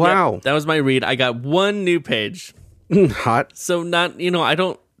right. Wow. Yep, that was my read. I got one new page. Hot. So not, I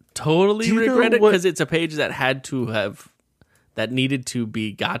don't totally Do you know regret it what- because it's a page that needed to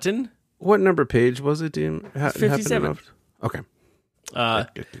be gotten. What number page was it, Dean? 57. Okay.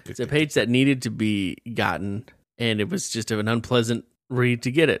 It's a page that needed to be gotten, and it was just an unpleasant read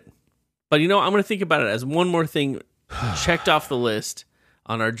to get it. But I'm going to think about it as one more thing checked off the list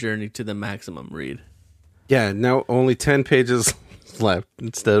on our journey to the maximum read. Yeah, now only 10 pages left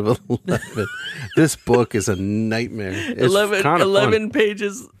instead of 11. This book is a nightmare. It's 11 kind of 11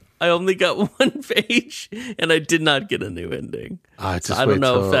 pages. I only got one page, and I did not get a new ending. Just I wait don't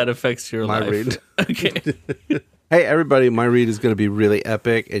know till if that affects your my life. read. Okay. Hey, everybody, my read is going to be really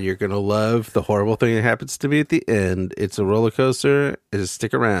epic, and you're going to love the horrible thing that happens to me at the end. It's a roller coaster. Just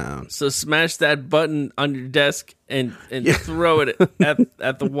stick around. So smash that button on your desk and throw it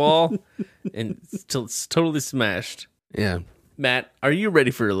at the wall until it's totally smashed. Yeah. Matt, are you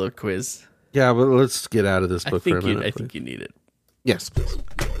ready for a little quiz? Yeah, but let's get out of this book for a minute. I think you need it. Yes, please.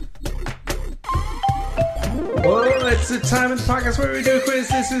 Oh, it's the time of the podcast where we do a quiz.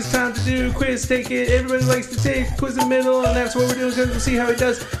 This is time to do a quiz. Take it. Everybody likes to take a quiz in the middle, and that's what we're doing because we'll see how he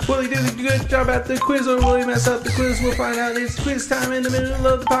does. Will he do the good job at the quiz, or will he mess up the quiz? We'll find out. It's quiz time in the middle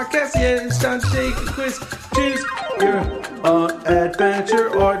of the podcast. Yeah, it's time to take a quiz. Choose your adventure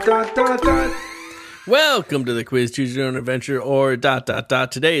or ... Welcome to the quiz, Choose Your Own Adventure or ...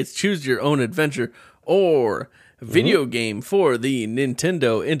 Today it's Choose Your Own Adventure or video game for the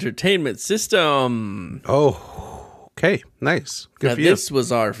Nintendo Entertainment System. Oh, okay. Nice. Good Now, for you. this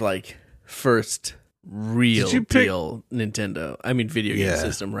was our first real deal Nintendo. I mean, video game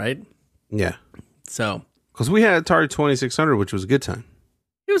system, right? Yeah. So Because we had Atari 2600, which was a good time.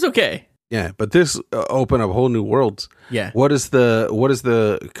 it was okay. Yeah, but this opened up whole new worlds. Yeah. What is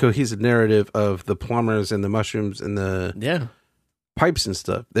the cohesive narrative of the plumbers and the mushrooms and the Yeah. pipes and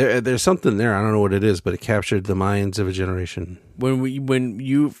stuff? There's something there. I don't know what it is, but it captured the minds of a generation. When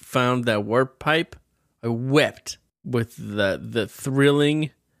you found that warp pipe, I wept with the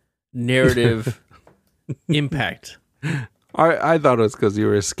thrilling narrative impact. I thought it was because you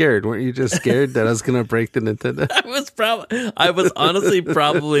were scared. Weren't you just scared that I was going to break the Nintendo? I was honestly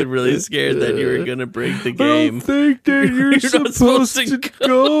probably really scared that you were gonna break the game. I don't think that you're, not supposed to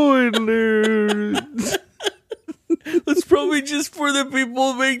go in there. That's probably just for the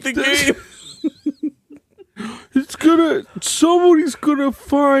people who make the game. Somebody's gonna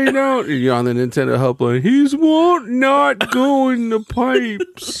find out. And you're on the Nintendo helpline. He won't not go in the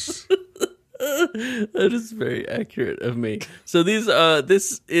pipes. That is very accurate of me. So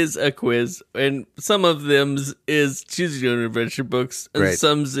this is a quiz, and some of them is Choose Your Own Adventure books, and Great.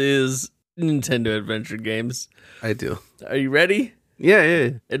 some is Nintendo Adventure games. I do. Are you ready? Yeah.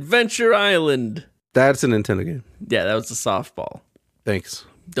 Adventure Island. That's a Nintendo game. Yeah, that was a softball. Thanks.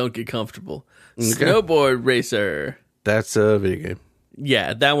 Don't get comfortable. Okay. Snowboard Racer. That's a video game.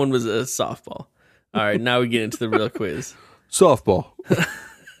 Yeah, that one was a softball. All right, now we get into the real quiz. Softball.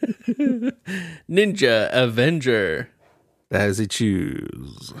 Ninja Avenger. That is a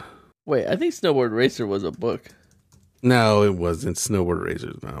choose. Wait, I think Snowboard Racer was a book. No, it wasn't. Snowboard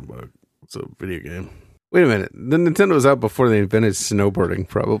Racers now, but it's a video game. Wait a minute. The Nintendo was out before they invented snowboarding,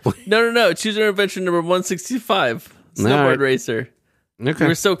 probably. No. Choose Your Own Adventure number 165. Snowboard right. Racer. Okay. You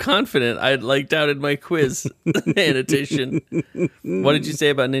were so confident. I doubted my quiz annotation. What did you say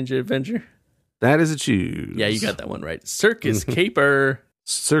about Ninja Adventure? That is a choose. Yeah, you got that one right. Circus Caper.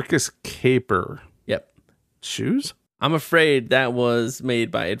 Circus Caper. Yep. Choose? I'm afraid that was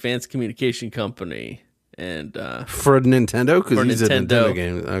made by Advanced Communication Company and For Nintendo? For Because it's a Nintendo. Nintendo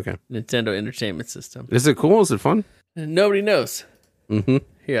game. Okay. Nintendo Entertainment System. Is it cool? Is it fun? Nobody knows. Mm-hmm.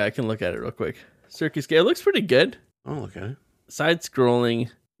 Here, I can look at it real quick. Circus Caper. It looks pretty good. Oh, okay. Side-scrolling.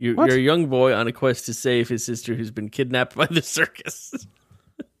 You're What? a young boy on a quest to save his sister who's been kidnapped by the circus.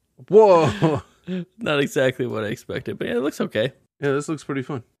 Whoa. Not exactly what I expected, but yeah, it looks okay. Yeah, this looks pretty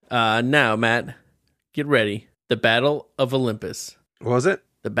fun. Now, Matt, get ready. The Battle of Olympus. What was it?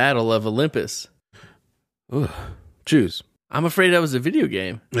 The Battle of Olympus. Ugh. Choose. I'm afraid that was a video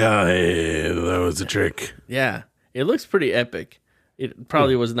game. Yeah, that was a trick. Yeah, it looks pretty epic. It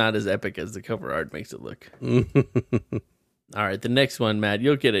probably was not as epic as the cover art makes it look. All right, the next one, Matt,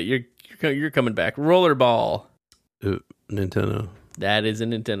 you'll get it. You're coming back. Rollerball. Nintendo. That is a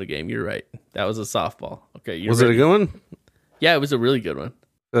Nintendo game. You're right. That was a softball. Okay, you're Was ready. it a good one? Yeah, it was a really good one.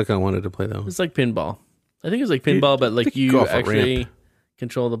 I feel like I wanted to play that one. It's like pinball. I think it was like pinball, but like you you go off a actually ramp.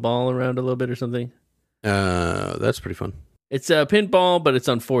 control the ball around a little bit or something. That's pretty fun. It's a pinball, but it's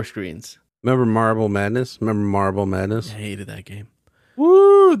on 4 screens. Remember Marble Madness? I hated that game.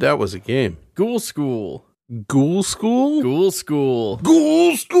 Woo! That was a game. Ghoul School. Ghoul School? Ghoul School.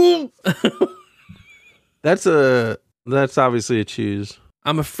 Ghoul School! That's obviously a choose.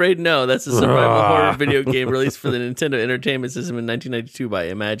 I'm afraid no. That's a survival horror video game released for the Nintendo Entertainment System in 1992 by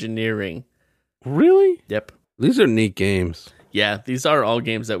Imagineering. Really? Yep. These are neat games. Yeah, these are all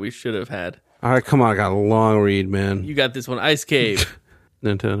games that we should have had. All right, come on. I got a long read, man. You got this one, Ice Cave.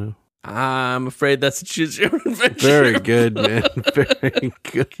 Nintendo. I'm afraid that's a Choose Your Own Adventure. Very good, man. Very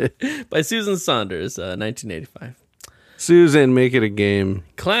good. By Susan Saunders, 1985. Susan, make it a game.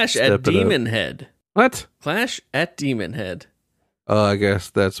 Clash Step at it up. Demon Head. What? Clash at Demon Head. Oh, I guess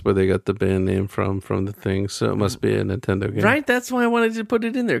that's where they got the band name from the thing. So it must be a Nintendo game. Right? That's why I wanted to put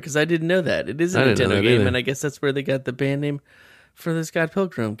it in there, because I didn't know that. It is a I didn't know Nintendo that game, either. and I guess that's where they got the band name for the Scott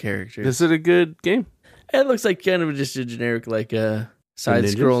Pilgrim character. Is it a good game? It looks like kind of just a generic, like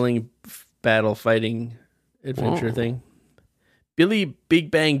side-scrolling battle fighting adventure Whoa. thing. Billy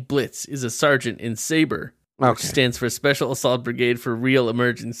Big Bang Blitz is a sergeant in Saber, which Okay. stands for Special Assault Brigade for Real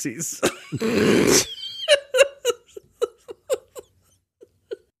Emergencies.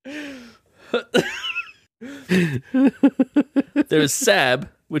 There's SAB,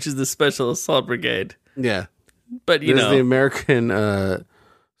 which is the Special Assault Brigade. Yeah. But, you There's know, the American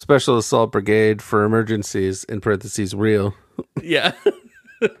Special Assault Brigade for emergencies, in parentheses, real. yeah.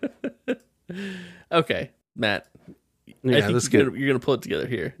 Okay, Matt. Yeah, I think that's you're good. gonna pull it together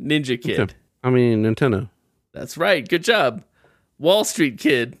here. Ninja Kid. Okay. I mean, Nintendo. That's right. Good job. Wall Street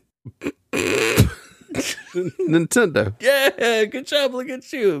Kid. Nintendo. Yeah, good job. Look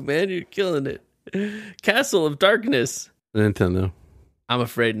at you, man. You're killing it. Castle of Darkness. Nintendo. I'm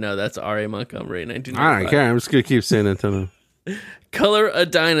afraid no, that's R.A. Montgomery, I don't 1995. care. I'm just going to keep saying Nintendo. Color a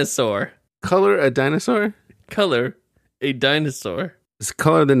Dinosaur. Color a dinosaur? Color a Dinosaur. Is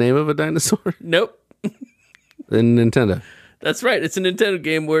color the name of a dinosaur? Nope. Then Nintendo. That's right. It's a Nintendo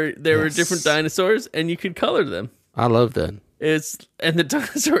game where there were Yes. different dinosaurs and you could color them. I love that. And the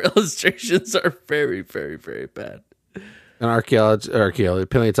dinosaur illustrations are very, very, very bad. An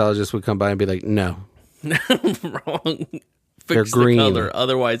paleontologist would come by and be like, no, Wrong. They're Fix green. the color,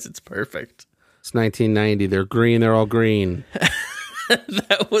 otherwise it's perfect. it's 1990. They're green. They're all green.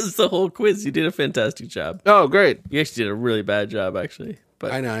 That was the whole quiz. You did a fantastic job. Oh, great. You actually did a really bad job, actually.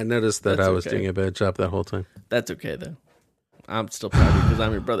 But I know. I noticed that That's I was okay. doing a bad job that whole time. that's okay, though. I'm still proud of you because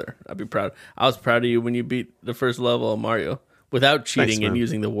I'm your brother. I'd be proud. I was proud of you when you beat the first level of Mario without cheating and man.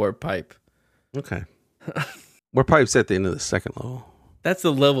 using the warp pipe. Okay. We're pipes at the end of the second level. That's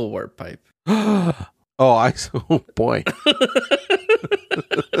the level warp pipe. Oh, oh boy.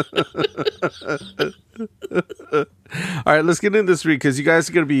 All right, let's get into this read because you guys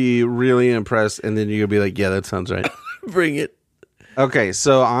are going to be really impressed, and then you're going to be like, yeah, that sounds right. Bring it. Okay,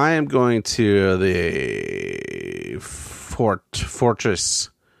 so I am going to the fortress.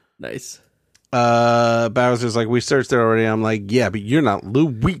 Nice. Bowser's like, we searched there already. I'm like, yeah, but you're not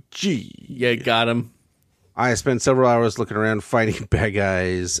Luigi. Yeah, got him. I spent several hours looking around fighting bad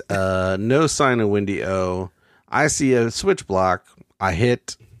guys. No sign of Windy O. I see a switch block. I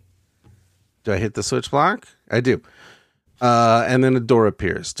hit. Do I hit the switch block? I do. And then a door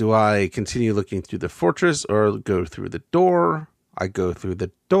appears. Do I continue looking through the fortress or go through the door? I go through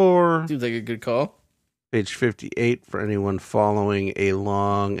the door. Seems like a good call. Page 58 for anyone following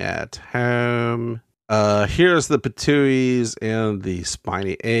along at home. Here's the patooies and the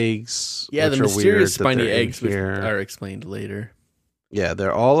spiny eggs. Yeah, which the are mysterious weird that spiny they're in eggs, which here. are explained later. Yeah,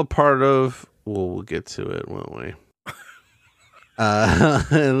 they're all a part of. Well, we'll get to it, won't we?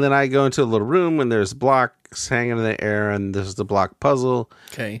 And then I go into a little room and there's blocks hanging in the air, and there's the block puzzle.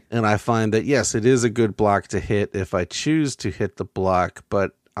 Okay. And I find that, yes, it is a good block to hit if I choose to hit the block,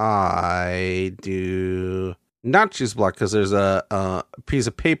 but I do not choose block because there's a piece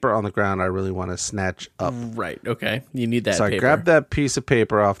of paper on the ground I really want to snatch up. Right. Okay. You need that So paper. I grab that piece of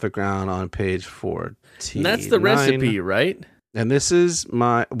paper off the ground on page 14. And that's the recipe, right? And this is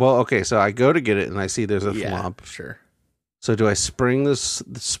my, well, okay, so I go to get it and I see there's a Yeah, thwomp. sure. So do I spring the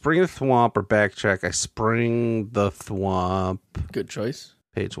thwomp or backtrack? I spring the thwomp. Good choice.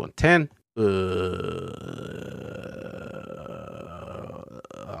 Page 110.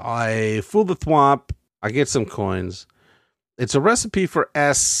 I fool the thwomp. I get some coins. It's a recipe for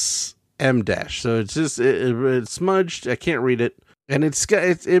SM dash. So it's just it's smudged. I can't read it. And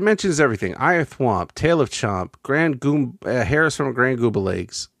it mentions everything. Eye of Thwomp, Tail of Chomp, hairs from Grand Goomba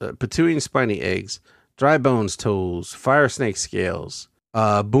legs, Patooing spiny eggs, dry bones toes, fire snake scales,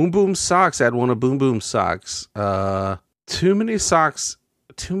 Boom Boom socks. Add one of Boom Boom socks. Too many socks.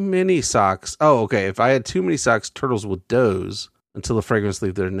 Oh, okay. If I had too many socks, turtles would doze until the fragrance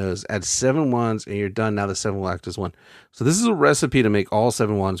leave their nose. Add 7 wands and you're done. Now the 7 will act as one. So this is a recipe to make all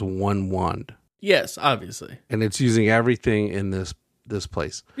 7 wands one wand. Yes, obviously. And it's using everything in this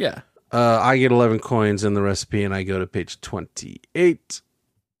place. Yeah. I get 11 coins in the recipe and I go to page 28.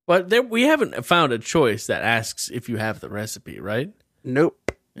 But we haven't found a choice that asks if you have the recipe, right?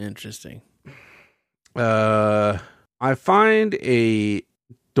 Nope. Interesting. I find a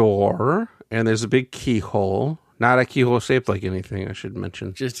door and there's a big keyhole. Not a keyhole shaped like anything, I should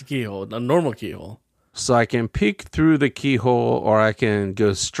mention. Just a keyhole, a normal keyhole. So I can peek through the keyhole or I can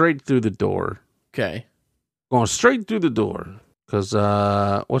go straight through the door. Okay. Going straight through the door. Because,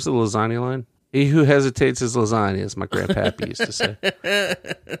 what's the lasagna line? He who hesitates is lasagna, as my grandpappy used to say.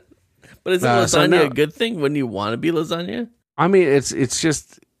 But is lasagna a good thing? Wouldn't you want to be lasagna? I mean,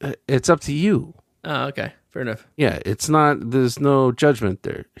 it's up to you. Oh, okay. Fair enough. Yeah, there's no judgment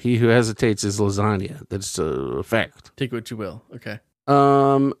there. He who hesitates is lasagna. That's a fact. Take what you will. Okay.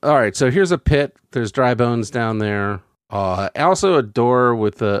 All right, so here's a pit. There's dry bones down there. Also a door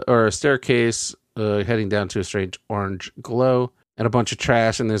with a staircase heading down to a strange orange glow, and a bunch of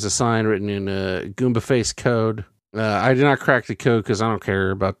trash, and there's a sign written in Goomba face code. I did not crack the code because I don't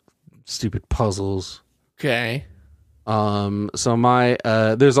care about stupid puzzles. Okay. So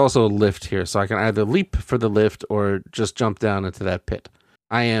there's also a lift here, so I can either leap for the lift or just jump down into that pit.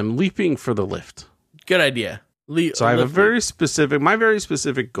 I am leaping for the lift. Good idea. So I have my very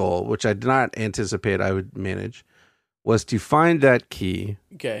specific goal, which I did not anticipate I would manage, was to find that key.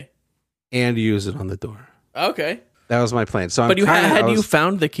 Okay. And use it on the door. Okay. That was my plan. So, but you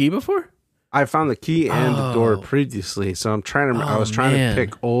found the key before? I found the key and the door previously. So I'm trying to. I was trying to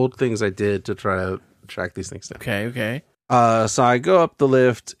pick old things I did to try to track these things down. Okay. So I go up the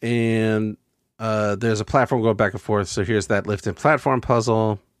lift, and there's a platform going back and forth. So here's that lift and platform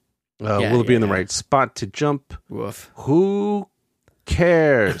puzzle. Will it be in the right spot to jump? Woof. Who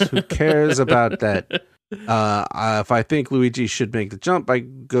cares? Who cares about that? If I think Luigi should make the jump, I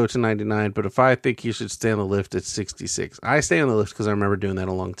go to 99. But if I think he should stay on the lift, it's 66. I stay on the lift because I remember doing that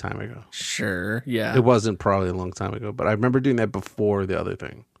a long time ago. Sure, yeah. It wasn't probably a long time ago, but I remember doing that before the other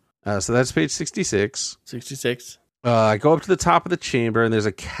thing. So that's page 66. 66. I go up to the top of the chamber, and there's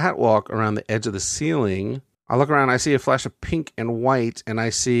a catwalk around the edge of the ceiling. I look around, I see a flash of pink and white, and I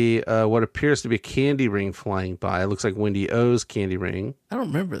see what appears to be a candy ring flying by. It looks like Wendy O's candy ring. I don't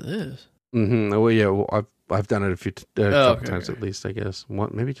remember this. Mm-hmm. Well, yeah, I've done it a couple times at least, I guess.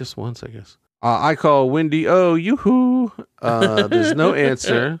 Maybe just once, I guess. I call Wendy O, yoo-hoo. There's no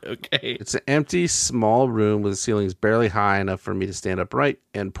answer. Okay. It's an empty, small room with the ceilings barely high enough for me to stand upright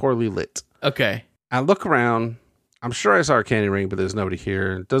and poorly lit. Okay. I look around. I'm sure I saw a candy ring, but there's nobody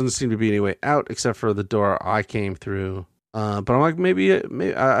here. It doesn't seem to be any way out except for the door I came through. But I'm like, maybe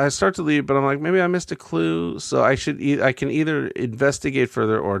I start to leave, but I'm like, maybe I missed a clue. So I can either investigate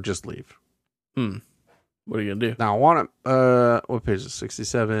further or just leave. What are you gonna do? Now I want to. What page is it?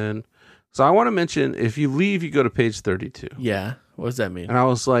 67? So I want to mention, if you leave, you go to page 32. Yeah. What does that mean? And I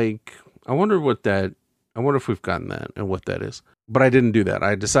was like, I wonder if we've gotten that and what that is. But I didn't do that.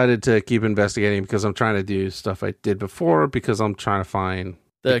 I decided to keep investigating because I'm trying to do stuff I did before because I'm trying to find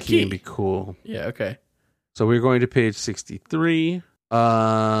the key and be cool. Yeah, okay. So we're going to page 63.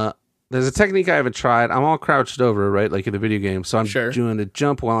 There's a technique I haven't tried. I'm all crouched over, right? Like in the video game. So I'm doing a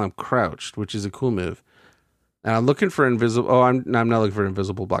jump while I'm crouched, which is a cool move. And I'm looking for invisible. I'm not looking for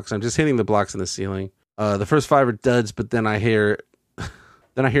invisible blocks. I'm just hitting the blocks in the ceiling. The first 5 are duds, but then I hear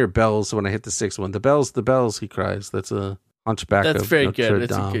bells when I hit the 6th one. The bells, he cries. That's a Hunchback. That's of very Notre good.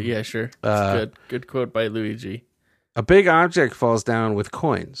 Dame. Yeah, sure. That's good quote by Luigi. A big object falls down with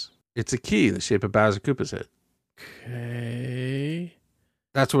coins. It's a key in the shape of Bowser Koopa's head. Okay.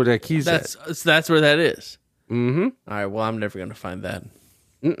 That's where that key's at. So that's where that is. Mm-hmm. All right. Well, I'm never going to find that.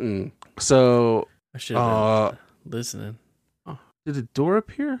 Mm-mm. So I should have been listening. Did a door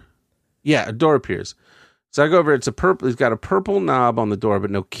appear? Yeah, a door appears. So I go over. It's got a purple knob on the door, but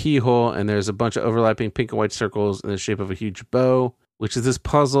no keyhole. And there's a bunch of overlapping pink and white circles in the shape of a huge bow, which is this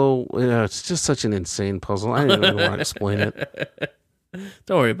puzzle. It's just such an insane puzzle. I don't even want to explain it.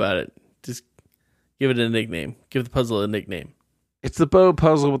 Don't worry about it. Just give it a nickname. Give the puzzle a nickname. It's the bow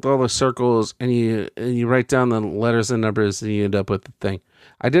puzzle with all the circles, and you write down the letters and numbers, and you end up with the thing.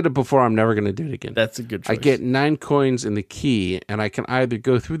 I did it before. I'm never going to do it again. That's a good choice. I get 9 coins in the key, and I can either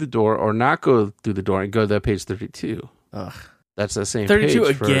go through the door or not go through the door and go to that page 32. Ugh. That's the same 32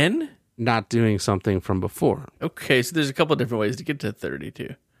 page again? Not doing something from before. Okay, so there's a couple different ways to get to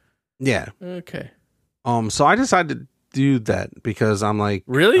 32. Yeah. Okay. So I decided to do that because I'm like,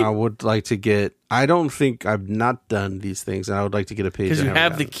 really? I would like to get. I don't think I've not done these things, and I would like to get a page. Because you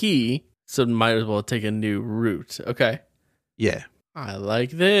have the key, so might as well take a new route. Okay. Yeah. I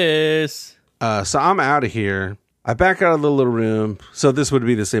like this. So I'm out of here. I back out of the little room. So this would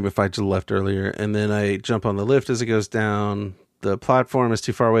be the same if I just left earlier. And then I jump on the lift as it goes down. The platform is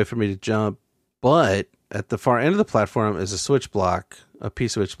too far away for me to jump. But at the far end of the platform is a switch block, a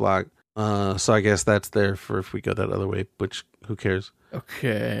P-switch block. So I guess that's there for if we go that other way, which who cares?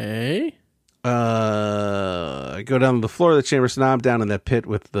 Okay. I go down to the floor of the chamber. So now I'm down in that pit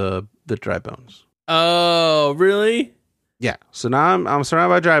with the dry bones. Oh, really? Yeah. So now I'm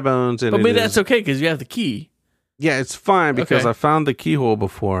surrounded by dry bones. And but maybe that's okay because you have the key. Yeah, it's fine because I found the keyhole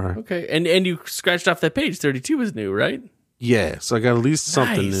before. Okay. And you scratched off that page. 32 was new, right? Yeah. So I got at least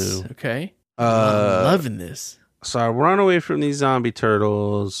something new. Okay. I'm loving this. So I run away from these zombie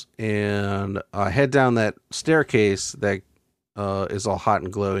turtles and head down that staircase that is all hot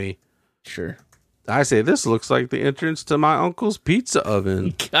and glowy. Sure. I say, this looks like the entrance to my uncle's pizza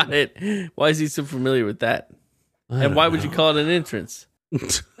oven. Got it. Why is he so familiar with that? And why would you call it an entrance?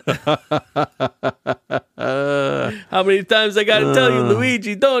 How many times I gotta tell you,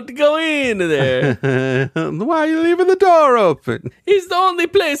 Luigi, don't go in there. Why are you leaving the door open? It's the only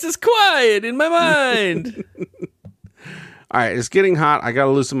place that's quiet in my mind. All right, it's getting hot. I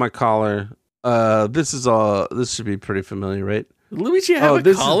gotta loosen my collar. This should be pretty familiar, right? Luigi have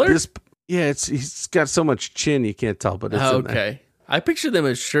a collar? He's got so much chin you can't tell, but it's in there. Okay. I picture them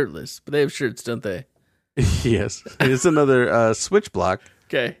as shirtless, but they have shirts, don't they? Yes. It's another switch block.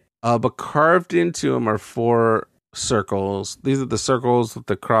 Okay. But carved into them are 4 circles. These are the circles with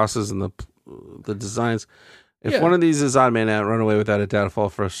the crosses and the designs. If one of these is odd man out, run away without a doubt. Fall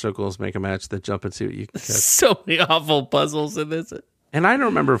for circles, make a match, then jump and see what you can catch. So many awful puzzles in this. And I don't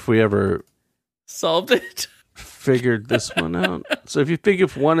remember if we ever Solved it. figured this one out. So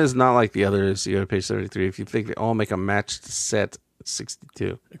if one is not like the others, you go to page 73. If you think they all make a matched set,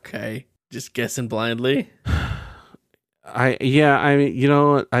 62. Okay. Just guessing blindly. I mean, you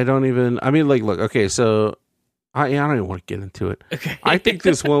know what? Look, okay, so I don't even want to get into it. Okay. I think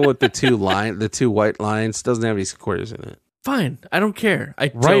this one with the 2 white lines doesn't have any squares in it. Fine. I don't care.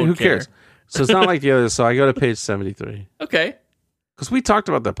 Who cares? So it's not like the others. So I go to page 73. Okay. Because we talked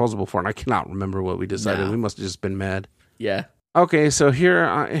about that puzzle before, and I cannot remember what we decided. No. We must have just been mad. Yeah. Okay, so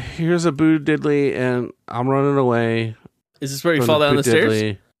here's a Boo Diddley, and I'm running away. Is this where you from fall down the stairs?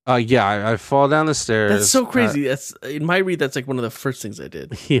 Diddley. Yeah, I fall down the stairs. That's so crazy. That's in my read. That's like one of the first things I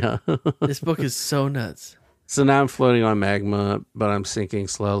did. Yeah. This book is so nuts. So now I'm floating on magma, but I'm sinking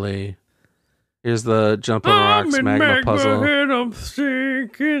slowly. Here's the jump on rocks magma puzzle. And I'm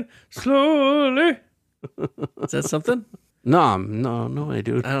sinking slowly. Is that something? No way,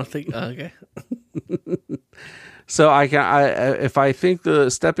 dude. I don't think. Okay. So if I think the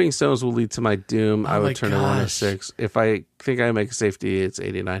stepping stones will lead to my doom, I my would turn to gosh. 106. If I think I make safety, it's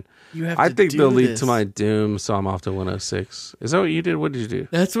 89. You have. I to think do they'll lead this. to my doom, so I'm off to 106. Is that what you did? What did you do?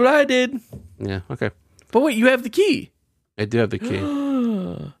 That's what I did. Yeah, okay. But wait, you have the key. I do have the key.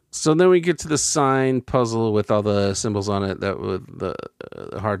 So then we get to the sign puzzle with all the symbols on it that would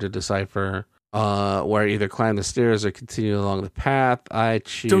hard to decipher. Where I either climb the stairs or continue along the path. I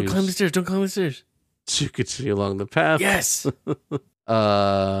choose. Don't climb the stairs. Don't climb the stairs. To continue along the path. Yes.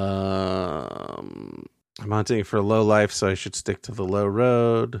 I'm hunting for low life, so I should stick to the low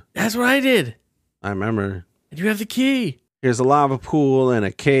road. That's what I did. I remember. And you have the key. Here's a lava pool and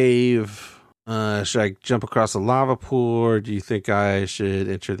a cave. Should I jump across a lava pool, or do you think I should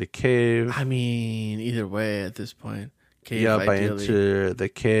enter the cave? I mean, either way at this point. Cave, Yep, I ideally. enter the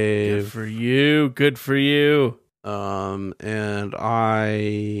Good cave. for you. Good for you. And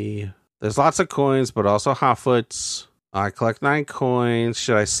there's lots of coins, but also hotfoots. I collect 9 coins.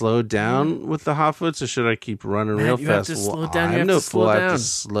 Should I slow down with the hotfoots, or should I keep running Man, real you have fast? to slow down. You I'm have no to slow fool. I have down. to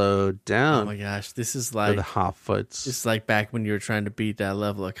slow Oh down my gosh, this is for like the hotfoots. it's like back when you were trying to beat that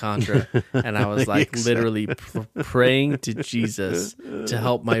level of Contra, and I was like Exactly. literally praying to Jesus to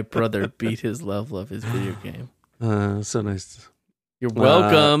help my brother beat his level of his video game. So nice. You're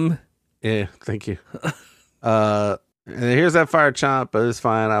welcome. Yeah, thank you. And here's that fire chomp, but it's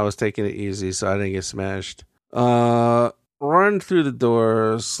fine. I was taking it easy, so I didn't get smashed. Run through the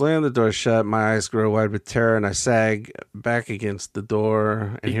door, slam the door shut. My eyes grow wide with terror, and I sag back against the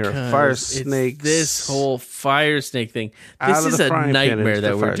door and hear a fire Because it's snake. This whole fire snake thing. Out This of is the a frying pan nightmare into that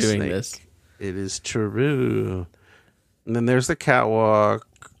the we're fire doing snake. this. It is true. And then there's the catwalk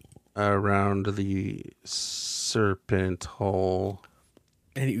around the serpent hole.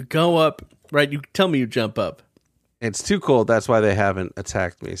 And you go up, right? You tell me you jump up. It's too cold. That's why they haven't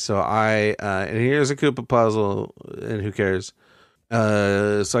attacked me. So and here's a Koopa puzzle, and who cares?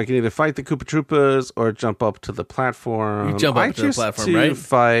 So I can either fight the Koopa Troopas or jump up to the platform. You jump up I to the choose platform, to right?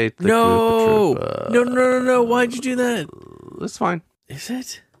 Fight the No. Koopa Troopa. No. Why'd you do that? It's fine. Is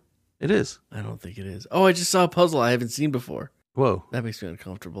it? It is. I don't think it is. Oh, I just saw a puzzle I haven't seen before. Whoa. That makes me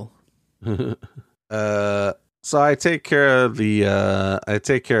uncomfortable. So I take care of the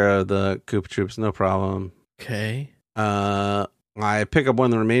Koopa Troops, no problem. Okay. I pick up one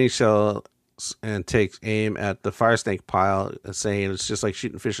of the remaining shells and take aim at the fire snake pile, saying it's just like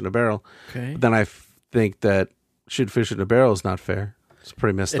shooting fish in a barrel. Okay. But then I think that shooting fish in a barrel is not fair. It's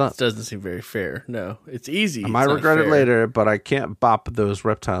pretty messed It up. doesn't seem very fair. No, it's easy. I might It's not regret it fair. later, but I can't bop those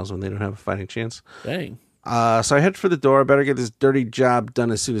reptiles when they don't have a fighting chance. Dang. So I head for the door. I better get this dirty job done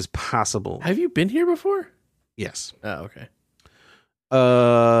as soon as possible. Have you been here before? Yes. Oh, okay.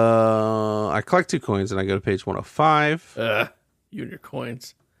 I collect 2 coins and I go to page 105, You and your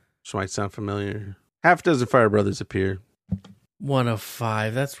coins. which might sound familiar. Half a dozen Fire Brothers appear.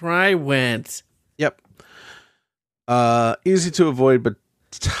 105. That's where I went. Yep. Easy to avoid, but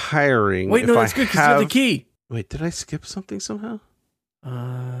tiring. Wait, no, that's good because you have the key. Wait, did I skip something somehow?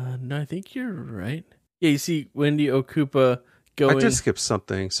 No, I think you're right. Yeah, you see Wendy Okupa going. I did skip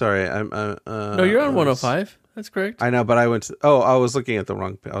something. Sorry. No, you're on 105. That's correct. I know, but I went to... Oh, I was looking at the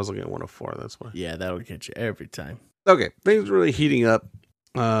wrong... I was looking at 104. That's why. Yeah, that'll get you every time. Okay, things are really heating up.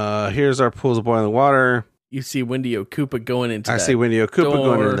 Here's our pools of boiling water. You see Wendy Okupa going into I that see Wendy Okupa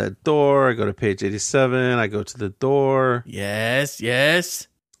going door. into that door. I go to page 87. I go to the door. Yes, yes.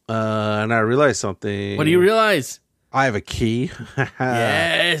 And I realize something. What do you realize? I have a key.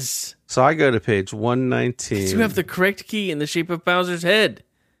 Yes. So I go to page 119. You have the correct key in the shape of Bowser's head.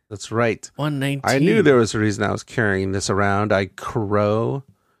 That's right. 119. I knew there was a reason I was carrying this around. I crow.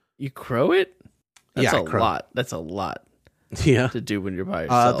 You crow it? That's Yeah, I a crow. lot. That's a lot Yeah. to do when you're by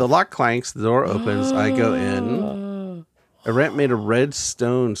yourself. The lock clanks. The door opens. I go in. A ramp made of red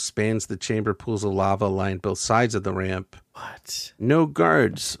stone spans the chamber. Pools of lava line both sides of the ramp. What? No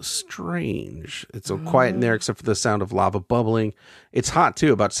guards. Strange. It's so quiet in there except for the sound of lava bubbling. It's hot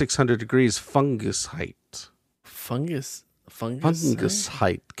too, about 600 degrees fungus height. Fungus? Fungus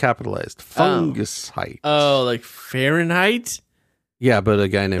height. Capitalized. Fungus height. Oh, like Fahrenheit? Yeah, but a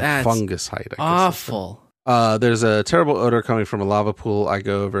guy named That's Fungus height. I guess. Awful. There's a terrible odor coming from a lava pool. I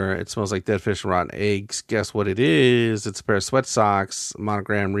go over. It smells like dead fish and rotten eggs. Guess what it is? It's a pair of sweat socks.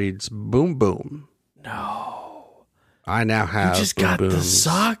 Monogram reads boom boom. No. I now have You just Boom got the Boom's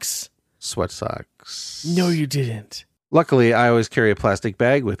socks? sweat socks. No, you didn't. Luckily, I always carry a plastic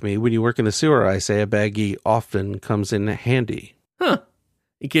bag with me. When you work in the sewer, I say a baggie often comes in handy. Huh.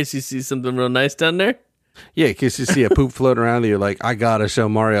 In case you see something real nice down there. Yeah, in case you see a poop floating around, you're like, I gotta show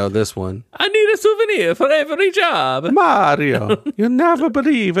Mario this one. I need a souvenir for every job. Mario, you'll never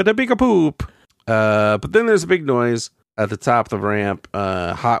believe it, a bigger poop. But then there's a big noise at the top of the ramp.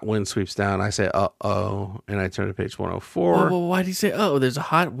 Hot wind sweeps down. I say, uh-oh, and I turn to page 104. Oh, well, why do you say, oh, there's a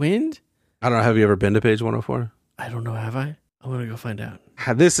hot wind? I don't know, have you ever been to page 104? I don't know, have I? I'm going to go find out.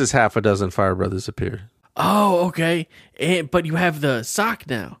 This is half a dozen Fire Brothers appear. Oh, okay. But you have the sock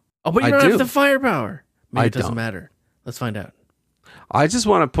now. Oh, but you I don't do. have the firepower. Maybe I it doesn't don't. matter. Let's find out. I just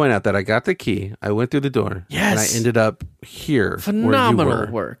want to point out that I got the key. I went through the door. Yes. And I ended up here. Phenomenal where you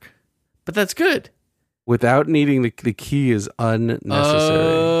were. work. But that's good. Without needing the key is unnecessary.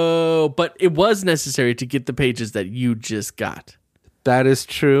 Oh, but it was necessary to get the pages that you just got. That is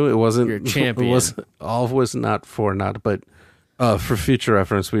true. It wasn't. You're a champion. It was all was not for not, but for future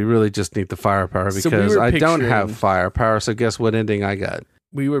reference, we really just need the firepower So because we were I don't have picturing- firepower. So guess what ending I got?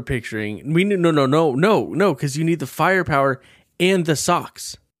 We were picturing. No, because you need the firepower and the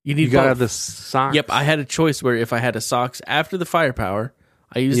socks. You need You gotta both. have the socks. Yep, I had a choice where if I had a socks after the firepower,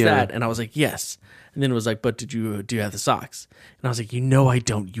 I used Yeah. that, and I was like, yes. And then it was like, but do you have the socks? And I was like, I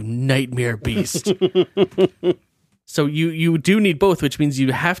don't, you nightmare beast. So you do need both, which means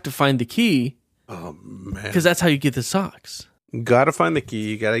you have to find the key Oh man. because that's how you get the socks. Gotta find the key.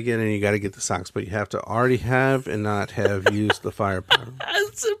 You gotta get in. You gotta get the socks, but you have to already have and not have used the firepower.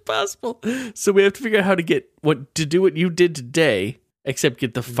 That's impossible. So we have to figure out how to do what you did today, except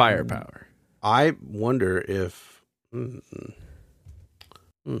get the firepower. I wonder if. You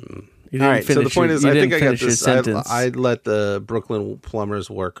All didn't right. So the finish point your- is, you I think didn't I got finish your this. sentence. I let the Brooklyn plumbers'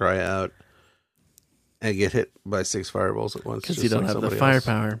 work cry out and get hit by 6 fireballs at once because just you don't like have the somebody else.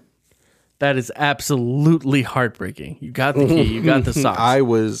 firepower. That is absolutely heartbreaking. You got the key. You got the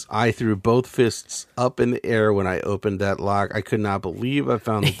socks. I threw both fists up in the air when I opened that lock. I could not believe I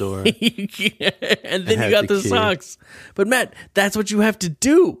found the door. And then I you had got the the key. socks. But Matt, that's what you have to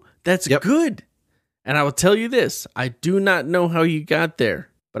do. That's Yep. good. And I will tell you this. I do not know how you got there,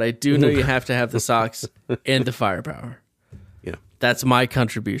 but I do know you have to have the socks and the firepower. Yeah. That's my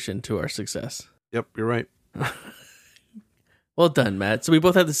contribution to our success. Yep, you're right. Well done, Matt. So we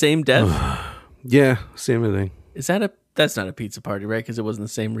both have the same death. Yeah, same thing. That's not a pizza party, right? Because it wasn't the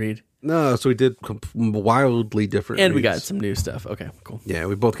same read. No, so we did wildly different. And we got reads. some new stuff. Okay, cool. Yeah,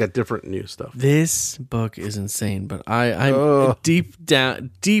 we both got different new stuff. This book is insane, but I'm Ugh.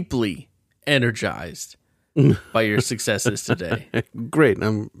 deeply energized by your successes today. Great,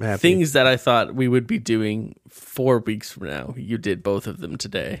 I'm happy. Things that I thought we would be doing 4 weeks from now, you did both of them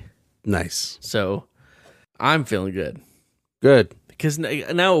today. Nice, So I'm feeling good good. because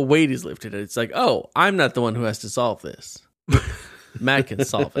now a weight is lifted. It's like, oh, I'm not the one who has to solve this. Matt can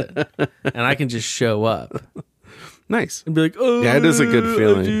solve it, and I can just show up Nice. and be like, oh, Yeah, it is a good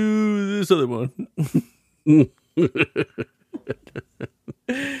feeling. I do this other one.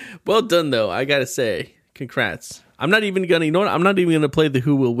 Well done, though. I gotta say, congrats. I'm not even gonna. You know what? I'm not even gonna play the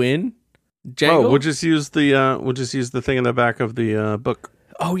Who Will Win. Jangle? Oh, we'll just use the thing in the back of the book.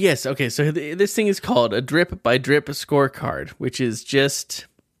 Oh yes. Okay. So this thing is called a drip by drip scorecard, which is just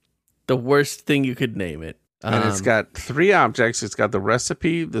the worst thing you could name it. And it's got 3 objects. It's got the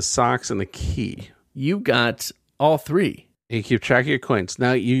recipe, the socks, and the key. You got all 3. You keep track of your coins.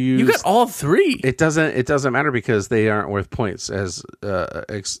 Now you got all 3. It doesn't matter because they aren't worth points. As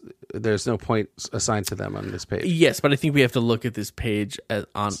there's no points assigned to them on this page. Yes, but I think we have to look at this page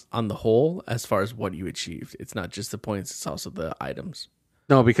on the whole as far as what you achieved. It's not just the points; it's also the items.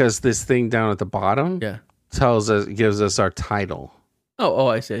 No, because this thing down at the bottom, gives us our title. Oh,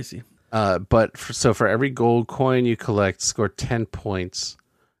 I see. But for every gold coin you collect, score 10 points.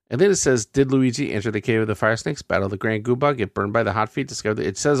 And then it says, did Luigi enter the cave of the fire snakes, battle the Grand Goomba, get burned by the hot feet, discover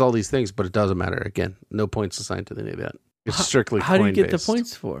it says all these things, but it doesn't matter. Again, no points assigned to any of that. It's strictly how do you get coin-based. the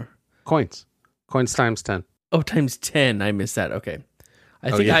points for? Coins times 10. Oh, times 10. I missed that. Okay.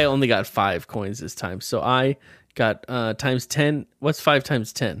 I think I only got 5 coins this time. So I got times 10. What's 5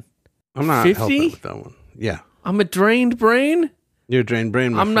 times 10? I'm not 50? helping with that one. Yeah. I'm a drained brain? You're a drained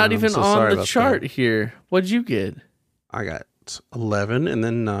brain, my I'm not friend. even so on the about chart that. here. What'd you get? I got 11 and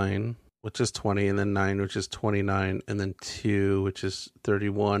then 9, which is 20, and then 9, which is 29, and then 2, which is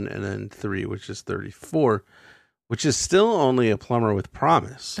 31, and then 3, which is 34, which is still only a plumber with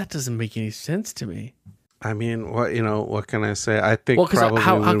promise. That doesn't make any sense to me. I mean, what can I say? I think Well, probably because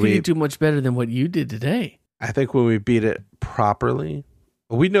how can you do much better than what you did today? I think when we beat it properly,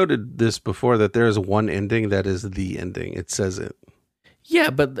 we noted this before that there is one ending that is the ending. It says it.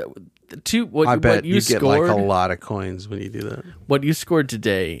 Yeah, but the two. I bet what you get scored, like a lot of coins when you do that. What you scored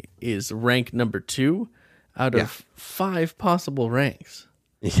today is rank number 2 out of 5 possible ranks.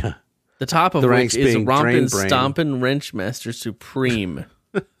 Yeah. The top of The which ranks is being Rompin' Drain Brain. Stompin' Wrenchmaster Supreme.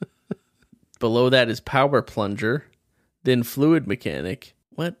 Below that is Power Plunger, then Fluid Mechanic.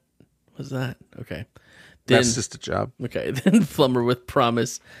 What was that? Okay. Then, That's just a job. okay, then Plumber with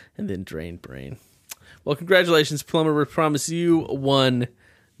Promise, and then Drain Brain. Well, congratulations, Plumber with Promise. You won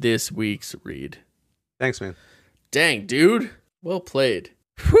this week's read. Thanks, man. Dang, dude. Well played.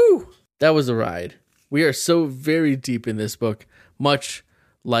 Whew. That was a ride. We are so very deep in this book, much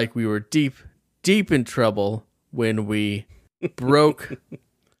like we were deep in trouble when we broke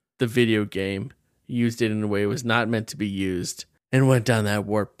the video game, used it in a way it was not meant to be used, and went down that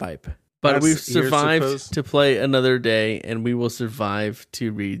warp pipe. But That's- we've you're survived supposed- to play another day, and we will survive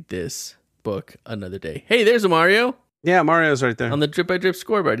to read this book another day. Hey, there's a Mario Yeah, Mario's right there. on the drip by drip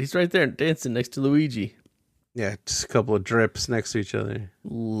scoreboard. He's right there dancing next to Luigi. Yeah, just a couple of drips next to each other.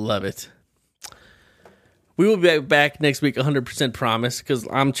 Love it. We will be back next week, 100% promise, because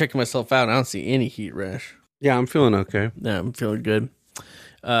I'm checking myself out. I don't see any heat rash. Yeah, I'm feeling okay. No, I'm feeling good.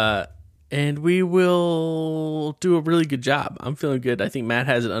 And we will do a really good job. I'm feeling good. I think Matt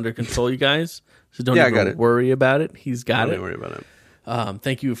has it under control, you guys. So don't Yeah, I got even it. worry about it. He's got Don't it. worry about it.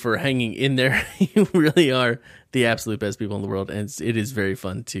 Thank you for hanging in there. You really are the absolute best people in the world. And it is very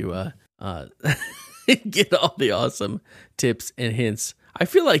fun to get all the awesome tips and hints. I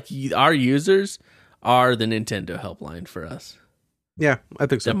feel like our users are the Nintendo helpline for us. Yeah, I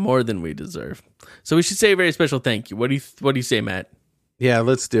think so. More than we deserve. So we should say a very special thank you. What do you say, Matt? Yeah,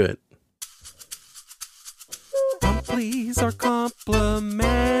 let's do it. Please are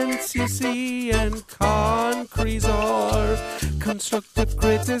compliments, you see, and concretes are constructive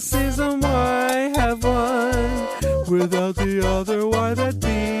criticism. Why have one without the other? Why that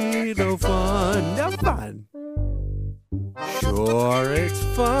be no fun? No fun. Sure, it's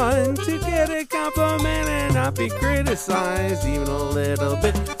fun to get a compliment and not be criticized even a little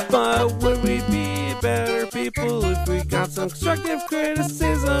bit. But would we be better people if we got some constructive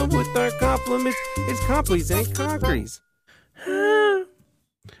criticism with our compliments? It's complies and concretes.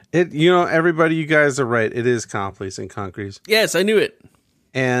 Everybody, you guys are right. It is complies and concretes. Yes, I knew it.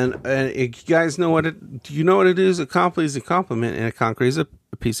 And you guys know what it? Do you know what it is? A compliment is a compliment, and a concrete is a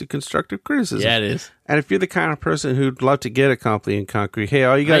piece of constructive criticism. Yeah, it is. And if you're the kind of person who'd love to get a compliment in concrete, hey,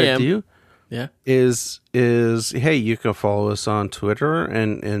 all you got to do Yeah. is hey, you can follow us on Twitter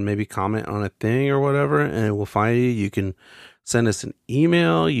and maybe comment on a thing or whatever, and we'll find you. You can send us an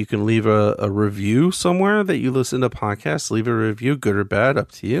email. You can leave a review somewhere that you listen to podcasts. Leave a review, good or bad,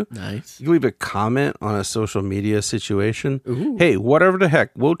 up to you. Nice. You can leave a comment on a social media situation. Ooh. Hey, whatever the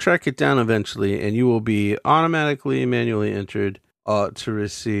heck, we'll track it down eventually, and you will be automatically manually entered to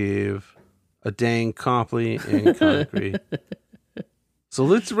receive a dang compliment in concrete. So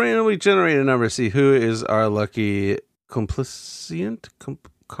let's randomly generate a number, see who is our lucky complicient,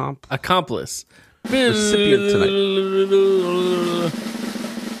 Accomplice. recipient tonight.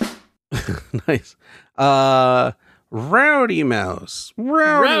 Nice. Rowdy Mouse.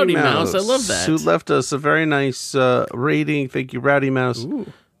 Rowdy Mouse, I love that. Who left us a very nice rating. Thank you, Rowdy Mouse.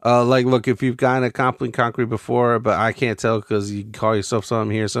 Look, if you've gotten a Comply and Conquer before, but I can't tell because you call yourself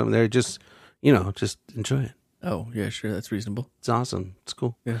something here, something there, just enjoy it. Oh, yeah, sure. That's reasonable. It's awesome. It's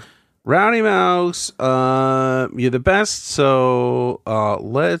cool. Yeah. Rowdy Mouse, you're the best. So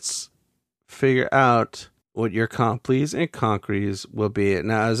let's figure out what your Complys and Conqueries will be.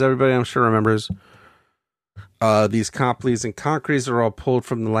 Now, as everybody I'm sure remembers, these Complys and Conqueries are all pulled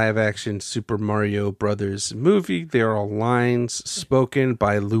from the live-action Super Mario Brothers movie. They're all lines spoken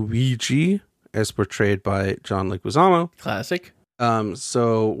by Luigi, as portrayed by John Leguizamo. Classic.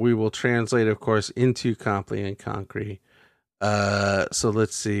 So we will translate, of course, into Comply and Conquer. So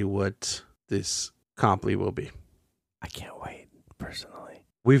let's see what this Comply will be. I can't wait, personally.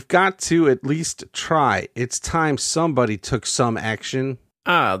 We've got to at least try. It's time somebody took some action.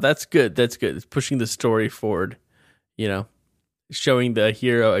 Ah, that's good. That's good. It's pushing the story forward, showing the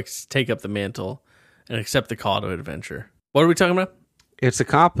hero take up the mantle and accept the call to adventure. What are we talking about? It's a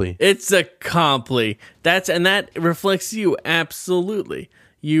Comply. It's a Comply. And that reflects you. Absolutely.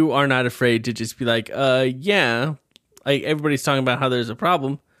 You are not afraid to just be like, yeah, like everybody's talking about how there's a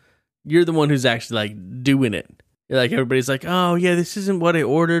problem. You're the one who's actually like doing it. You're like, everybody's like, oh yeah, this isn't what I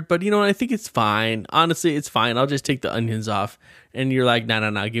ordered, but I think it's fine. Honestly, it's fine. I'll just take the onions off. And you're like,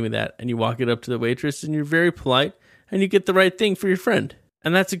 no, give me that. And you walk it up to the waitress and you're very polite and you get the right thing for your friend.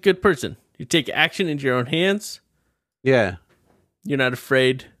 And that's a good person. You take action into your own hands. Yeah. You're not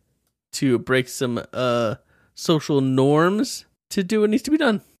afraid to break some social norms to do what needs to be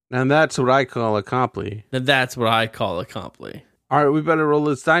done. And that's what I call a Comply. And that's what I call a Comply. All right, we better roll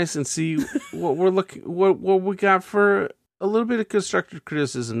this dice and see what we got for a little bit of constructive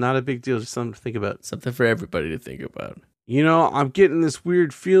criticism. Not a big deal, just something to think about. Something for everybody to think about. I'm getting this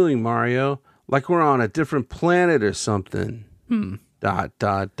weird feeling, Mario, like we're on a different planet or something. Dot.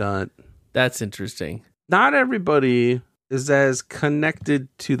 That's interesting. Not everybody is as connected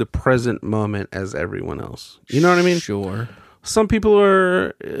to the present moment as everyone else. You know what I mean? Sure. Some people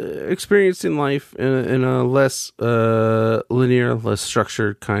are experiencing life in a less linear, less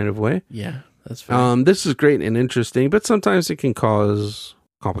structured kind of way. Yeah, that's fair. This is great and interesting, but sometimes it can cause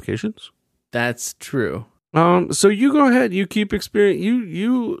complications. That's true. So you go ahead, you keep experience,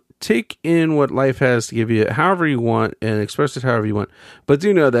 you take in what life has to give you, however you want, and express it however you want. But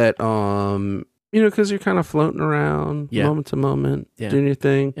do know that, because you're kind of floating around moment to moment, doing your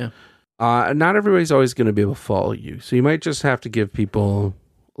thing. Yeah. Not everybody's always going to be able to follow you. So you might just have to give people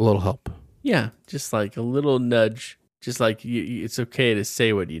a little help. Yeah, just like a little nudge. Just like it's okay to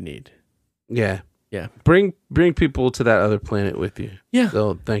say what you need. Yeah. Yeah. Bring people to that other planet with you. Yeah.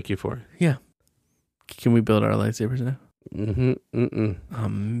 So thank you for it. Yeah. Can we build our lightsabers now? Mm-hmm. Oh,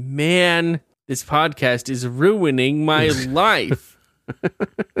 man. This podcast is ruining my life.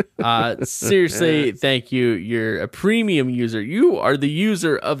 Seriously, thank you. You're a premium user. You are the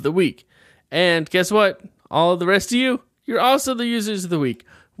user of the week. And guess what? All of the rest of you, you're also the users of the week.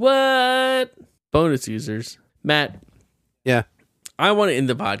 What? Bonus users. Matt. Yeah. I want to end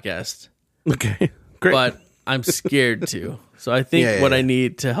the podcast. Okay. Great. But I'm scared to. So I think what I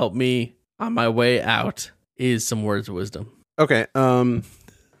need to help me on my way out is some words of wisdom. Okay. This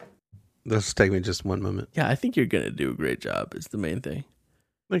will take me just one moment. Yeah, I think you're going to do a great job is the main thing.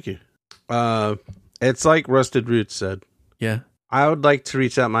 Thank you. It's like Rusted Roots said. Yeah. I would like to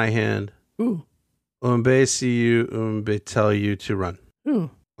reach out my hand. Ooh. Umbe see you, umbe tell you to run.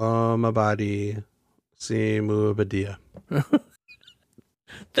 Ooh. My body. See muabadia.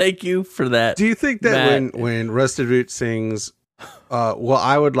 Thank you for that. Do you think that Matt, when Rusted Roots sings, well,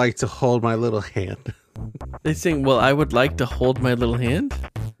 I would like to hold my little hand. They sing, well, I would like to hold my little hand.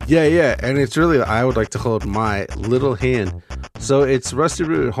 Yeah. And it's really, I would like to hold my little hand. So it's Rusted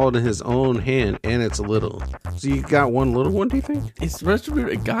Root holding his own hand, and it's little. So you got one little one, do you think? Is Rusted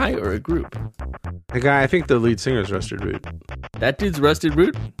Root a guy or a group? A guy, I think the lead singer is Rusted Root. That dude's Rusted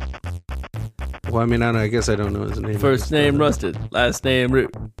Root? Well, I mean, I guess I don't know his name. First name Rusted, last name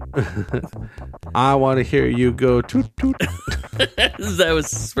Root. I want to hear you go toot toot. That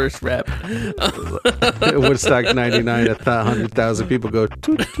was his first rap. Woodstock 99, 100,000 people go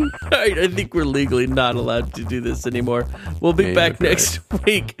toot toot. All right, I think we're legally not allowed to do this anymore. We'll be back next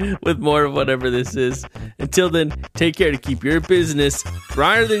week with more of whatever this is. Until then, take care to keep your business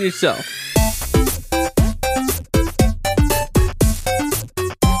drier than yourself.